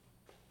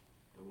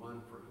One, the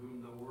one for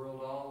whom the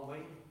world all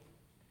waited,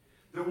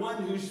 the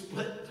one who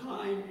split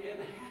time in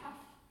half,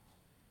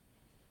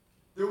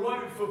 the one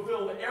who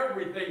fulfilled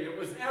everything that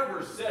was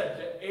ever said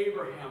to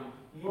Abraham,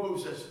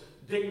 Moses,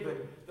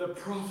 David, the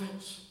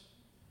prophets,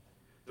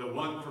 the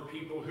one for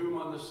people whom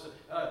on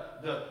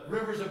the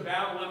rivers of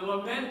Babylon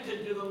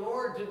lamented to the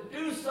Lord to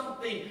do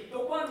something. The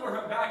one where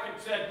Habakkuk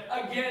said,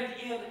 again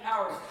in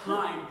our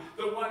time.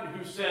 The one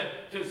who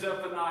said to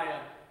Zephaniah,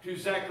 to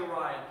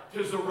Zechariah,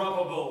 to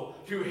Zerubbabel,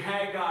 to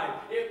Haggai,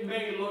 it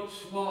may look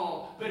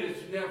small, but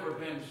it's never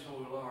been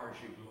so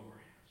large and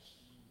glorious.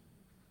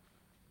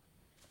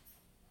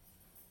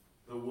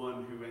 The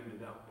one who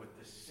ended up with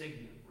the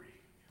signet ring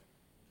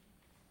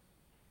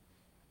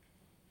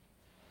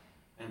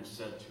and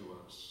said to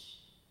us,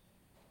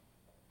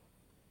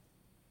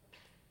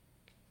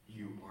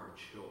 you are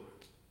children,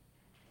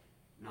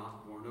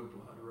 not born of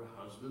blood or a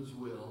husband's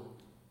will,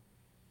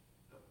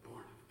 but born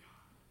of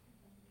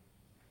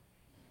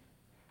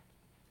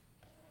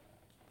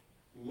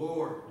God.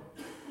 Lord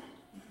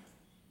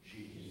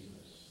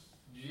Jesus.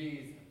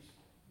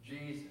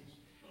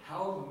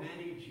 How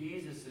many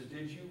Jesuses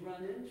did you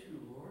run into,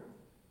 Lord?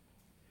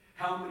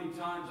 How many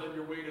times on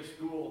your way to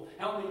school?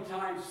 How many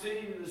times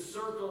sitting in the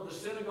circle of the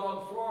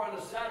synagogue floor on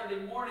a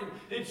Saturday morning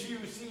did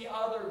you see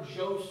other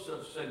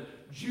Josephs and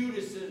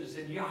Judases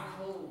and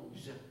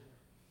Jacobs?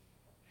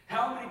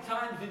 How many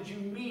times did you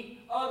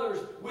meet others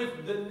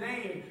with the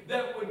name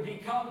that would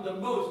become the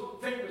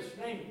most famous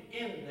name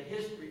in the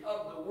history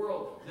of the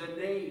world?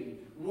 The name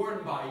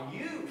worn by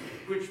you,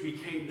 which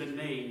became the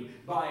name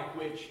by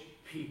which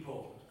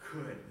people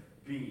could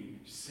be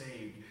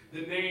saved.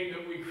 The name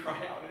that we cry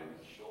out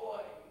in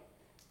joy.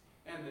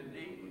 And the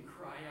name we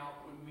cry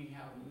out when we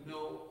have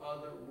no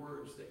other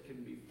words that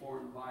can be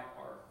formed by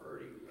our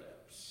hurting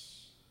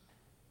lips.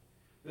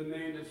 The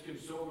name that's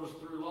consoled us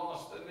through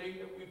loss. The name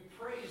that we've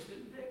praised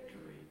in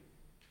victory.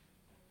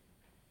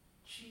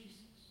 Jesus.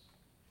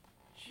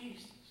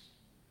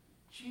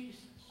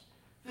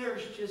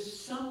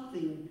 just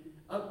something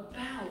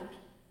about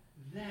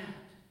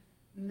that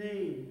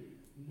name.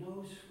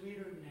 No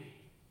sweeter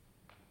name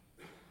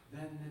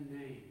than the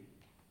name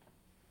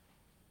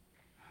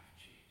of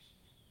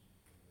Jesus.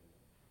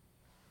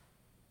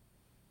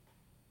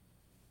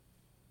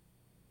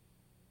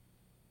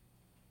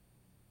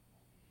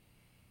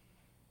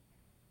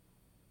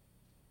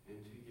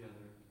 And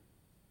together,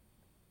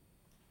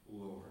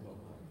 Lord.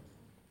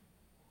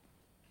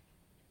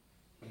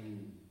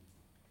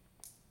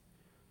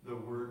 The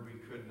word we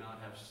could not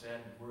have said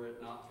were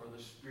it not for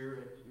the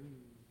Spirit.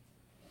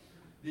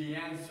 The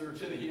answer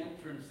to the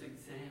entrance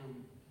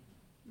exam.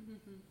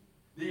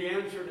 The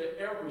answer to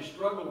every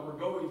struggle we're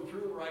going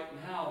through right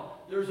now.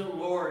 There's a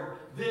Lord.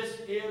 This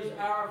is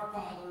our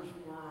Father's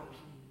world.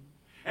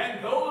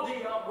 And though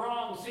the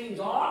wrong seems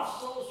off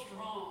so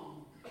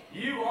strong,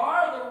 you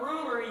are the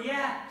ruler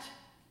yet.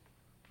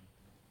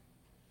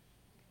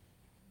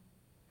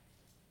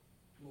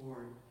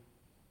 Lord,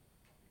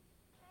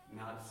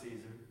 not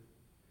Caesar,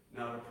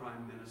 not a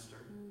prime minister,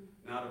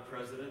 not a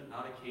president,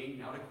 not a king,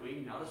 not a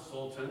queen, not a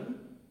sultan.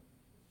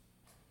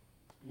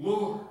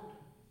 Lord,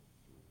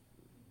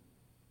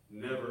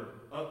 never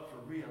up for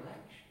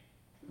re-election.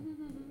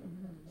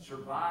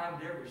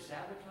 Survived every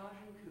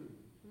sabotaging coup.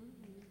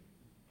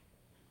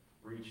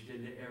 Reached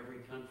into every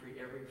country,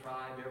 every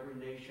tribe, every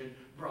nation,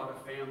 brought a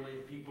family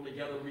of people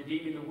together,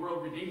 redeeming the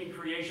world, redeeming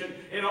creation.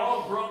 It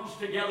all groans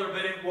together,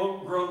 but it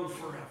won't groan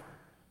forever.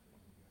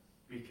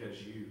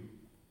 Because you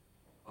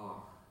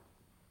are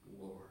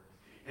Lord.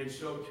 And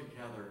so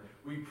together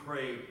we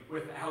pray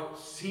without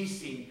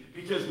ceasing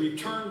because we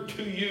turn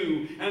to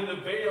you and the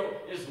veil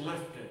is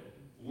lifted.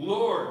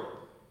 Lord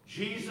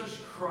Jesus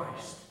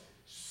Christ,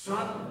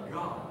 Son of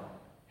God,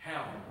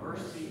 have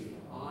mercy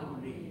on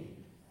me,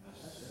 a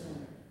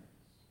sinner.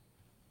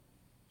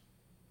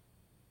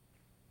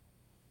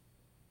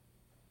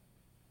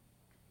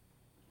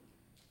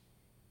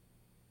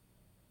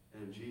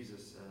 And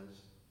Jesus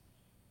says,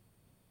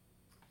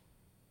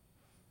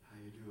 how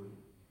you doing?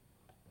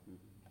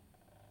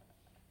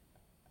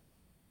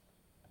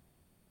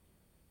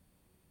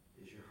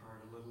 Is your heart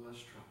a little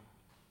less troubled?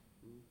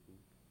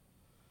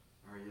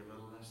 Are you a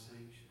little less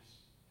anxious?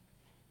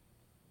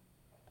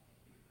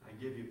 I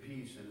give you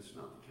peace, and it's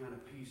not the kind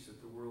of peace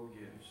that the world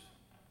gives.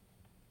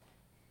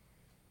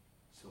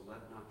 So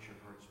let not your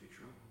hearts be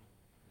troubled.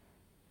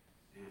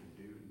 And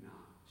do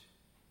not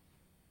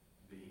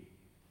be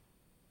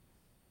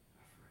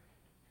afraid.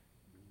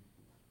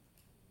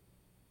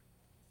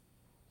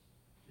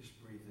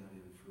 Just breathe that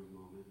in for a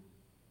moment.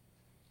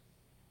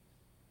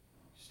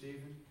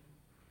 Stephen,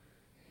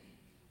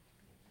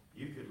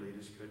 you could lead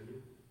us, couldn't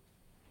you?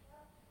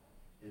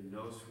 In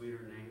no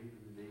sweeter name